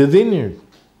the vineyard.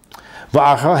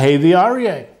 V'achal hevi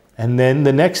aryeh. And then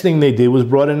the next thing they did was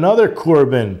brought another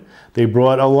korban. They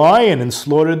brought a lion and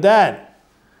slaughtered that.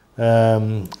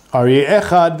 Aryeh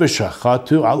echad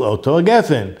v'shachatu al oto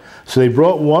gefen. So they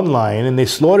brought one lion and they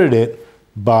slaughtered it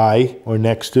by or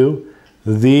next to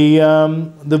the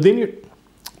vineyard,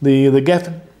 the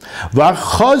gefen.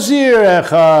 V'chazir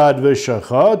echad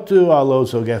v'shachatu al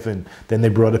oto gefen. Then they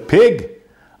brought a pig,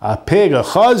 a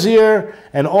chazir,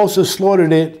 and also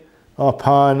slaughtered it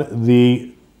upon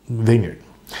the vineyard.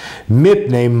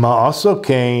 Mipnei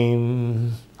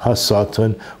ma'asokein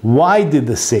hasatan. Why did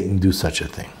the Satan do such a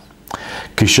thing?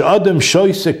 Kishadam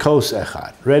shoyse kos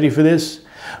echad. Ready for this?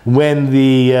 When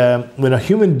a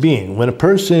human being, when a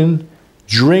person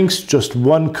drinks just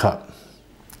one cup,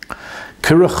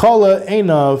 kirachala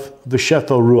einav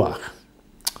v'shefel ruach.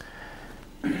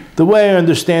 The way I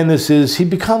understand this is he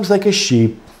becomes like a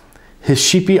sheep, his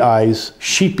sheepy eyes,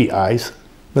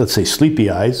 let's say sleepy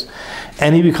eyes,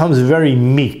 and he becomes very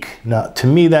meek. Now, to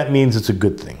me, that means it's a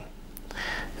good thing.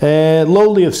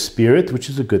 Lowly of spirit, which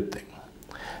is a good thing.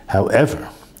 However,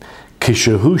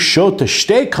 kishahu shota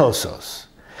shte kosos,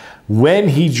 when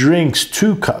he drinks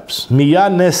 2 cups,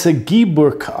 miyad nesa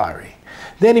gibur ka'ari,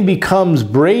 then he becomes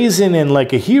brazen and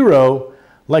like a hero,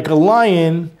 like a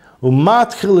lion,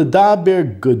 umatchil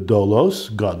ledaber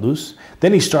gadlus,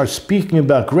 then he starts speaking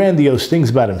about grandiose things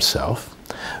about himself.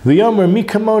 V'yomer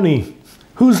mikamoni,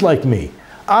 who's like me?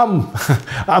 I'm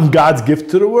God's gift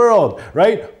to the world,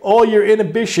 right? All your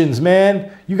inhibitions,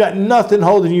 man, you got nothing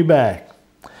holding you back.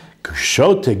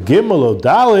 Kushota gimel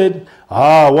odalid.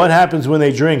 What happens when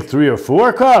they drink 3 or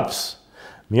 4 cups?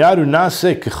 Miyadu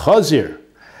nase kechazir.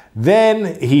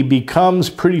 Then he becomes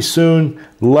pretty soon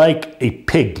like a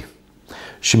pig.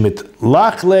 Shemit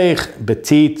lachlech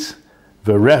betit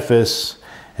verefes.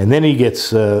 And then he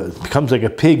gets becomes like a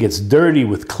pig, gets dirty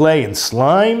with clay and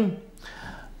slime.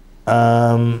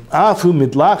 Afu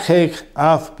mitlachek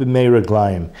af b'mei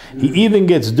raglayim. He even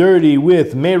gets dirty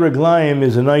with mei raglayim,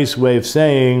 is a nice way of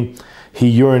saying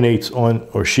he urinates on,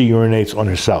 or she urinates on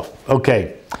herself.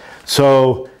 Okay,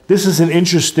 so this is an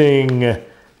interesting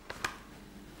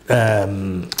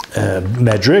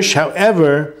medrash.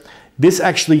 However, this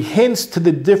actually hints to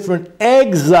the different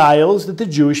exiles that the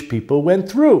Jewish people went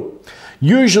through.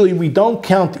 Usually we don't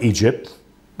count Egypt,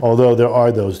 although there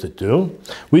are those that do.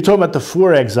 We talk about the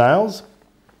 4 exiles,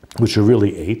 which are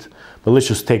really 8, but let's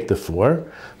just take the 4.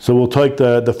 So we'll take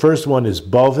the first one is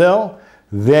Bavel,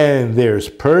 then there's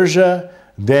Persia,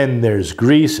 then there's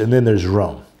Greece, and then there's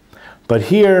Rome. But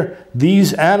here,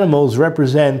 these animals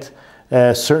represent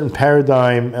certain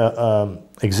paradigm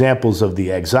examples of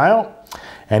the exile.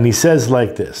 And he says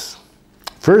like this.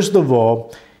 First of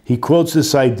all, he quotes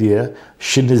this idea,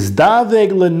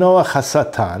 Shenizdaveg lenoach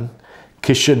hasatan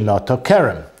kishenato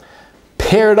kerem.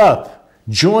 Paired up,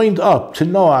 joined up to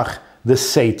Noach, the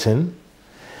Satan,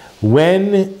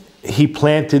 when he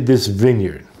planted this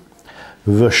vineyard.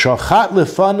 V'shachat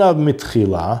lefanav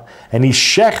mitchila, and he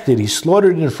shechted, he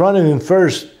slaughtered in front of him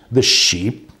first the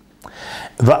sheep.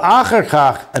 V'achar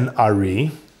kach an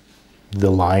ari, the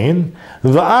lion.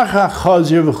 V'achar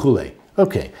chazir v'chulei.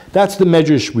 Okay, that's the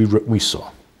medrash we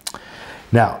saw.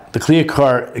 Now, the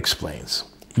Yakar explains,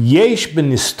 Yesh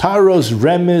b'nistaros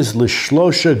remez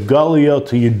l'shlosha galiyot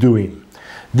yeduim.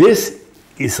 This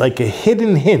is like a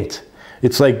hidden hint.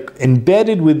 It's like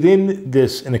embedded within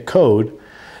this, in a code,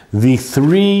 the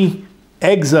 3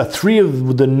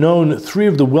 of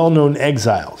the well-known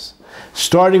exiles,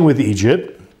 starting with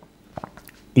Egypt,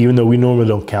 even though we normally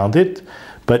don't count it,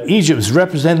 but Egypt is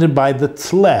represented by the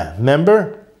tle.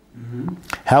 Remember? Mm-hmm.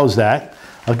 How's that?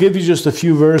 I'll give you just a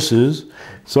few verses.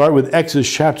 Start with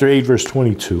Exodus chapter 8, verse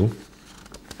 22.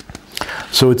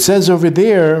 So it says over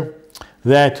there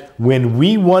that when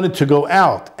we wanted to go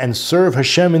out and serve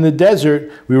Hashem in the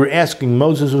desert,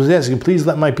 Moses was asking, please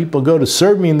let my people go to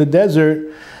serve me in the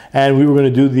desert. And we were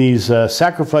going to do these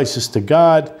sacrifices to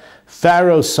God.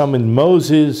 Pharaoh summoned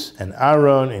Moses and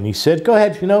Aaron, and he said, go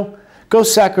ahead, go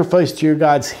sacrifice to your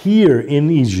gods here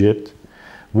in Egypt.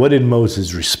 What did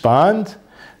Moses respond?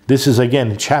 This is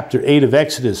again chapter 8 of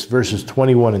Exodus, verses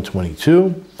 21 and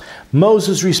 22.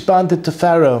 Moses responded to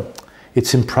Pharaoh,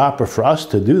 it's improper for us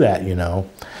to do that,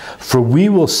 for we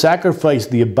will sacrifice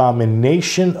the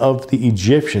abomination of the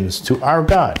Egyptians to our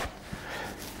God.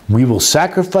 We will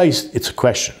sacrifice, it's a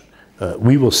question,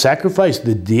 we will sacrifice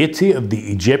the deity of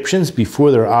the Egyptians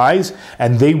before their eyes,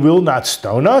 and they will not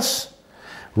stone us?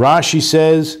 Rashi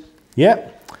says, To'evat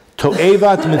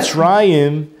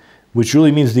Mitzrayim, which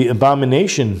really means the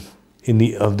abomination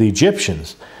of the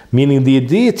Egyptians, meaning the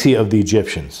deity of the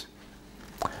Egyptians.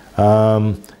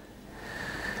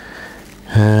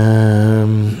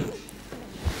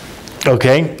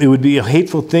 Okay, it would be a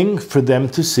hateful thing for them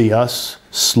to see us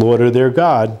slaughter their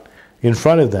God in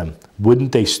front of them.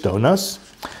 Wouldn't they stone us?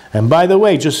 And by the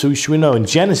way, just so we know, in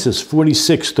Genesis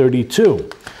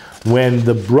 46:32, when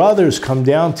the brothers come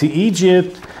down to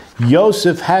Egypt,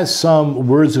 Yosef has some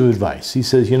words of advice. He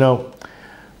says,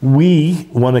 we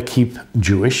want to keep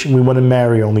Jewish, and we want to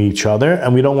marry only each other,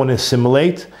 and we don't want to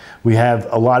assimilate. We have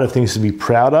a lot of things to be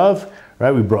proud of,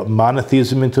 right? We brought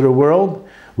monotheism into the world.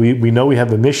 We know we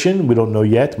have a mission. We don't know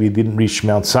yet. We didn't reach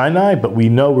Mount Sinai, but we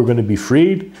know we're going to be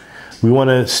freed. We want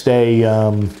to stay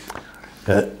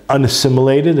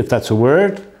unassimilated, if that's a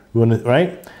word. We want to,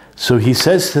 right? So he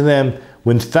says to them,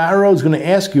 when Pharaoh is going to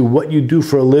ask you what you do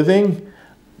for a living,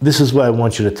 this is what I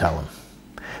want you to tell him.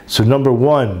 So number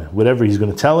one, whatever he's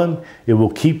going to tell him, it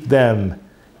will keep them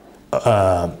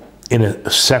in a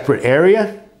separate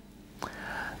area.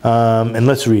 And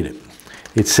let's read it.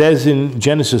 It says in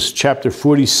Genesis chapter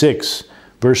 46,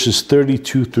 verses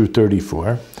 32 through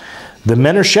 34, the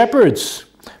men are shepherds,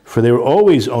 for they were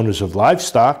always owners of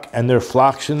livestock, and their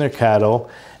flocks and their cattle,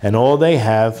 and all they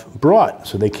have brought.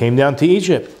 So they came down to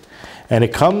Egypt. And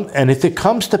if it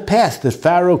comes to pass that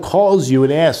Pharaoh calls you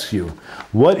and asks you,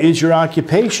 what is your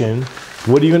occupation?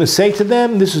 What are you going to say to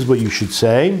them? This is what you should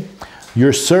say.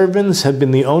 Your servants have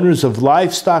been the owners of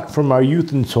livestock from our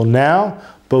youth until now,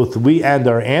 both we and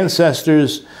our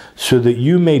ancestors, so that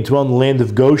you may dwell in the land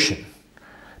of Goshen.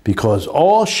 Because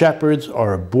all shepherds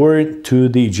are abhorrent to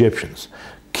the Egyptians.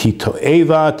 Ki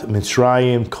to'evat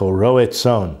Mitzrayim kol roet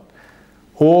son.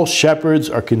 All shepherds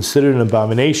are considered an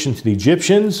abomination to the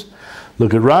Egyptians.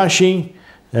 Look at Rashi.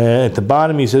 At the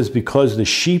bottom he says, because the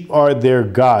sheep are their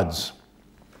gods.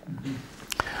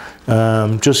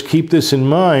 Just keep this in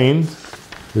mind.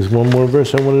 There's one more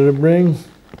verse I wanted to bring.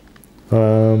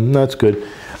 That's good.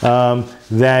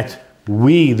 That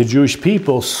we, the Jewish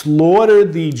people,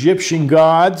 slaughtered the Egyptian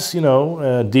gods,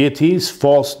 deities,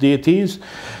 false deities,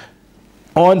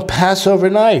 on Passover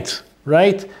night,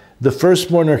 right? The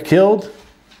firstborn are killed.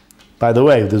 By the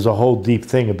way, there's a whole deep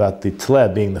thing about the Tle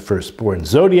being the firstborn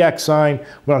zodiac sign.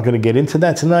 We're not going to get into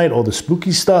that tonight, all the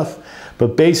spooky stuff.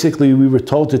 But basically, we were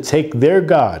told to take their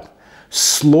God,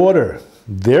 slaughter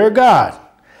their God,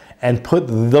 and put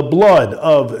the blood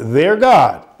of their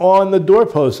God on the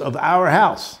doorposts of our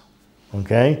house.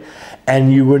 Okay?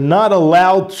 And you were not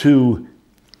allowed to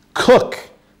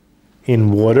cook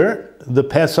in water the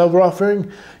Passover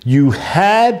offering. You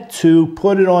had to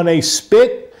put it on a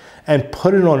spit and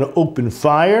put it on an open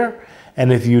fire.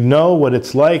 And if you know what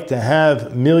it's like to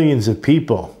have millions of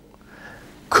people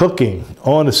cooking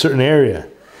on a certain area,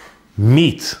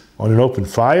 meat on an open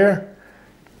fire,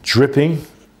 dripping,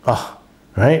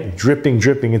 right? Dripping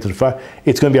into the fire.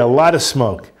 It's going to be a lot of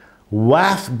smoke.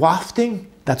 Wafting,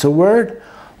 that's a word.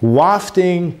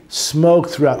 Wafting smoke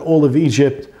throughout all of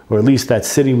Egypt, or at least that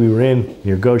city we were in,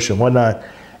 near Goshen and whatnot.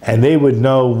 And they would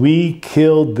know we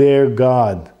killed their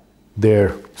God,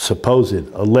 their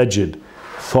supposed, alleged,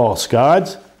 false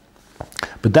gods.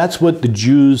 But that's what the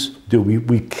Jews do.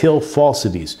 We kill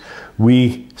falsities.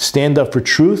 We stand up for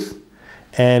truth,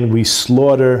 and we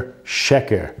slaughter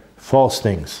sheker, false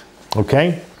things.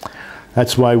 Okay?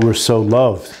 That's why we're so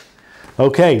loved.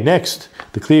 Okay, next.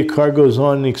 The Yakar goes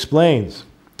on and explains.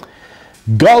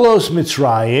 Galos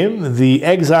Mitzrayim, the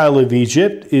exile of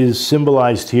Egypt, is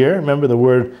symbolized here. Remember the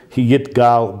word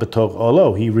Yitgal b'toch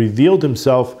olo. He revealed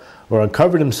himself or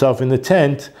uncovered himself in the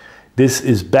tent. This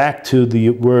is back to the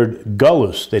word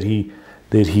galus, that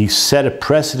he set a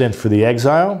precedent for the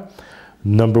exile.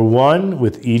 Number one,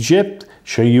 with Egypt,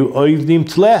 shayu oivdim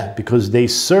tleh, because they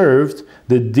served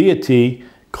the deity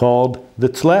called the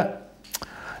tleh.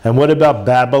 And what about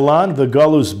Babylon, the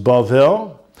galus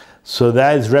Bavel? So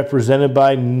that is represented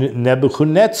by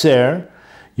Nebuchadnezzar.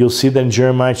 You'll see that in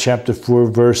Jeremiah chapter 4,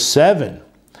 verse 7.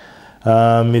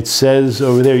 It says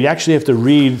over there, you actually have to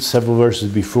read several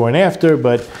verses before and after,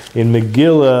 but in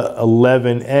Megillah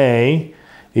 11a,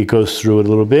 it goes through it a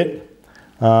little bit.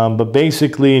 But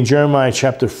basically in Jeremiah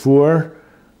chapter 4,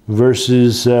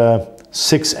 verses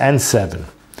 6 and 7.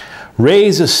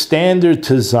 Raise a standard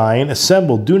to Zion,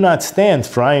 assemble, do not stand,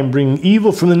 for I am bringing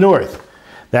evil from the north.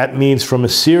 That means from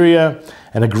Assyria,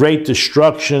 and a great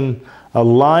destruction. A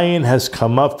lion has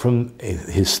come up from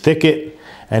his thicket,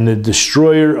 and the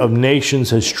destroyer of nations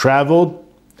has traveled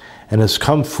and has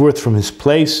come forth from his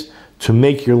place to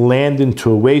make your land into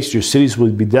a waste. Your cities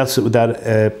will be desolate without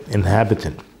an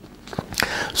inhabitant.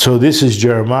 So this is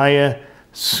Jeremiah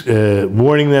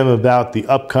warning them about the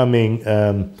upcoming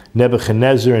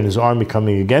Nebuchadnezzar and his army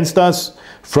coming against us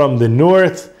from the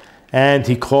north, and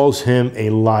he calls him a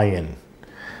lion.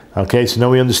 Okay, so now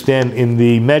we understand in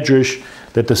the Medrash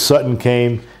that the Satan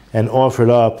came and offered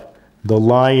up the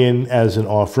lion as an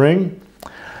offering.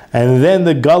 And then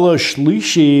the Galos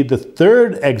Shlishi, the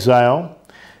third exile,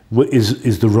 what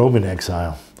is the Roman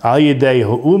exile. Al Yedei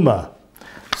Ha'uma.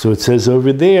 So it says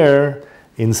over there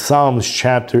in Psalms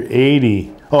chapter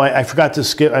 80. Oh, I forgot to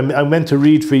skip. I meant to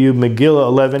read for you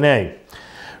Megillah 11a.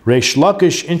 Reish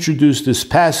Lakish introduced this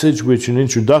passage, which an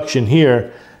introduction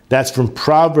here, that's from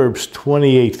Proverbs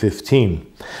 28:15.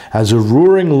 As a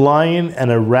roaring lion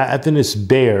and a ravenous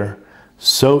bear,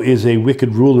 so is a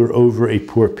wicked ruler over a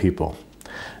poor people.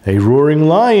 A roaring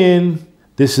lion,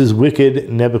 this is wicked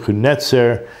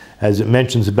Nebuchadnezzar, as it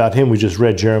mentions about him. We just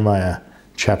read Jeremiah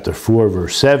chapter 4,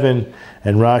 verse 7,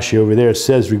 and Rashi over there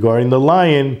says regarding the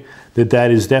lion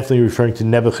that is definitely referring to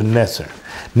Nebuchadnezzar.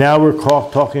 Now we're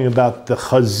talking about the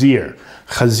Chazir.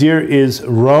 Chazir is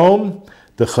Rome.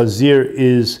 The Chazir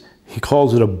is, he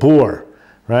calls it a boar,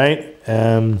 right?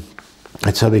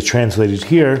 That's how they translate it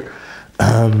here.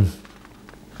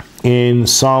 In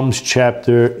Psalms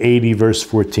chapter 80, verse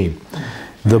 14.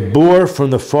 The boar from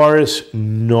the forest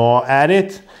gnaw at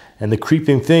it, and the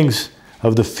creeping things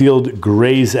of the field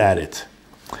graze at it.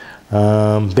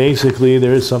 Basically,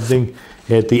 there is something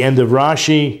at the end of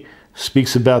Rashi,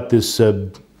 speaks about this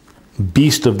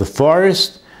beast of the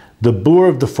forest. The boar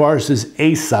of the forest is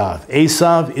Esav.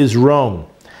 Esav is Rome,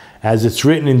 as it's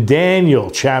written in Daniel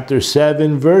chapter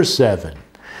 7, verse 7.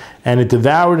 And it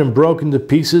devoured and broke into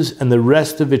pieces, and the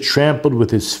rest of it trampled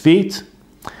with its feet.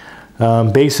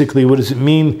 Basically, what does it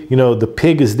mean? You know, the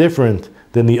pig is different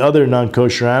than the other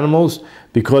non-kosher animals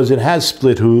because it has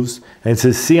split hooves, and it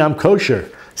says, see, I'm kosher.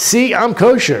 See, I'm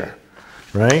kosher,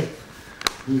 right?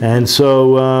 And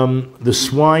so the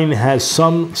swine has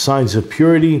some signs of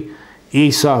purity.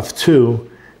 Esau, too,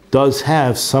 does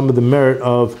have some of the merit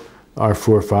of our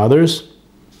forefathers.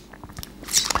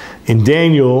 In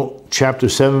Daniel chapter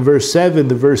 7, verse 7,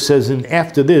 the verse says, and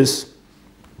after this,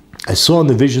 I saw in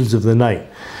the visions of the night,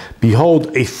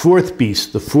 behold, a fourth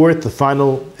beast, the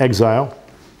final exile,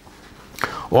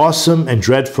 awesome and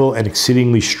dreadful and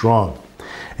exceedingly strong.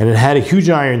 And it had a huge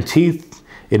iron teeth.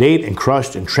 It ate and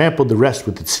crushed and trampled the rest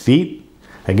with its feet.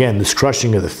 Again, this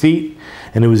crushing of the feet.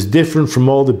 And it was different from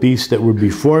all the beasts that were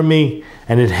before me.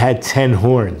 And it had 10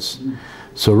 horns.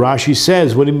 So Rashi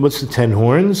says, what's the 10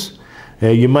 horns?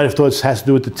 You might have thought it has to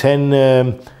do with the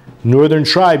 10 northern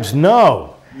tribes.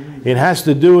 No. It has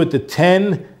to do with the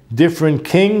 10 different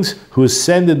kings who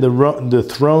ascended the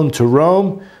throne to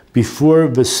Rome before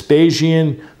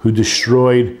Vespasian, who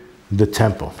destroyed the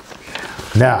temple.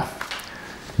 Now,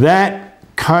 that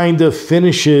kind of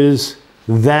finishes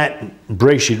that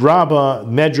Breshit Rabbah,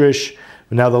 Medrash.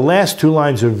 Now the last two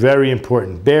lines are very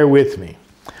important. Bear with me.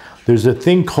 There's a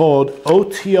thing called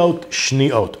Otiot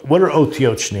Shniot. What are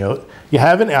Otiot Shniot? You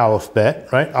have an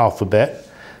alphabet, right? Alphabet.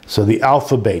 So the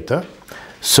alpha beta.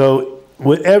 So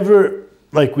whatever,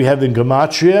 like we have in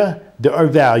Gematria, there are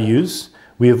values.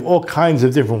 We have all kinds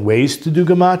of different ways to do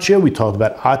Gematria. We talked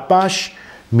about Atbash,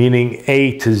 meaning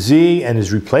A to Z and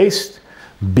is replaced.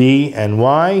 B and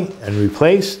Y and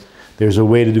replaced. There's a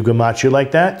way to do Gematria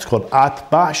like that. It's called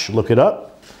Atbash. Look it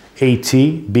up.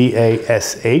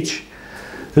 A-T-B-A-S-H.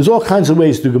 There's all kinds of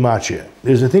ways to do Gematria.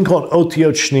 There's a thing called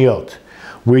Otiot Shniot,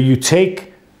 where you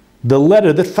take the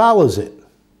letter that follows it.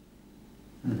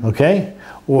 Okay?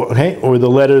 Or the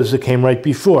letters that came right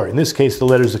before. In this case, the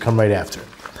letters that come right after.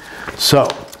 So,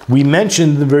 we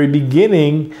mentioned in the very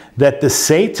beginning that the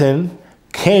Satan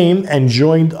came and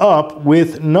joined up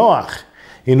with Noach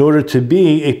in order to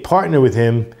be a partner with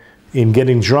him in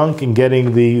getting drunk and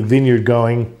getting the vineyard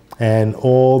going and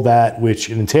all that which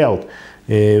it entailed,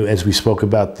 as we spoke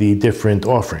about the different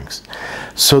offerings.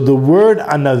 So the word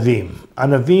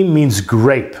anavim means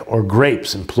grape or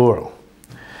grapes in plural.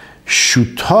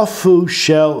 Shutafu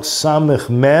shel samech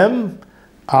mem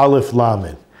aleph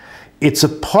lamed. It's a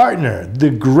partner. The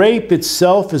grape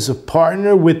itself is a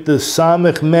partner with the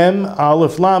samech mem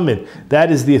aleph lamed.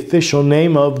 That is the official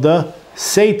name of the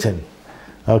Satan.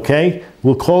 Okay?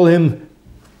 We'll call him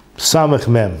Samech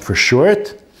Mem for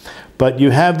short. But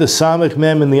you have the Samech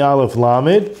Mem and the Aleph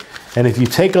Lamed. And if you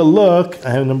take a look,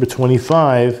 I have number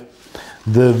 25,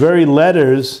 the very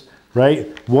letters,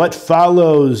 right? What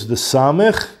follows the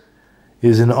Samech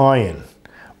is an ayin.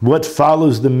 What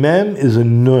follows the Mem is a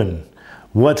nun.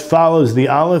 What follows the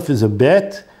Aleph is a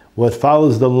bet. What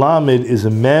follows the Lamed is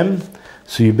a Mem.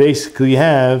 So you basically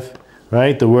have,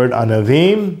 right, the word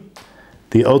Anavim,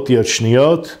 the Otiot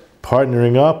Shniot,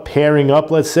 partnering up, pairing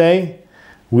up, let's say,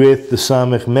 with the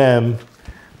Samech Mem,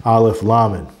 Aleph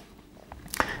Lamed.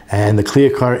 And the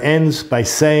Yakar ends by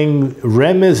saying,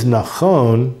 Remez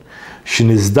Nachon,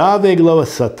 Shenizdaveg lo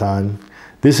Satan.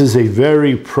 This is a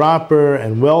very proper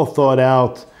and well thought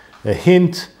out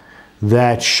hint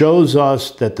that shows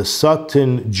us that the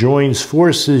Satan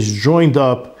joined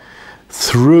up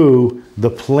through the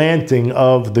planting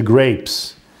of the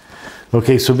grapes.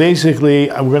 Okay, so basically,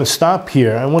 we're going to stop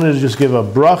here. I wanted to just give a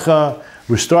bracha.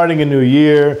 We're starting a new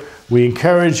year. We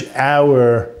encourage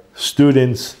our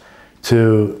students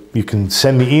to, you can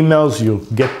send me emails. You'll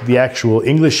get the actual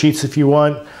English sheets if you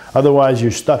want. Otherwise,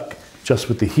 you're stuck just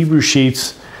with the Hebrew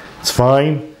sheets. It's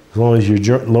fine, as long as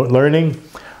you're learning.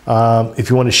 If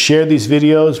you want to share these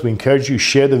videos, we encourage you to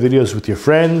share the videos with your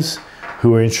friends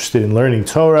who are interested in learning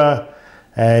Torah.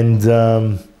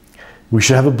 And we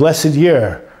should have a blessed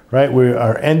year, right?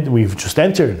 We've just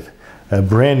entered a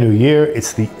brand new year.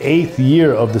 It's the 8th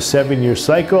year of the 7-year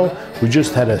cycle. We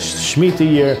just had a Shemitah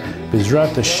year.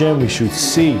 B'ezrat Hashem, we should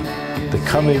see the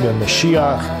coming of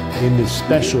Mashiach in this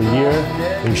special year.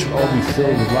 We should all be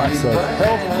filled with lots of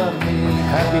health and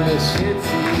happiness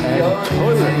and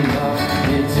Torah.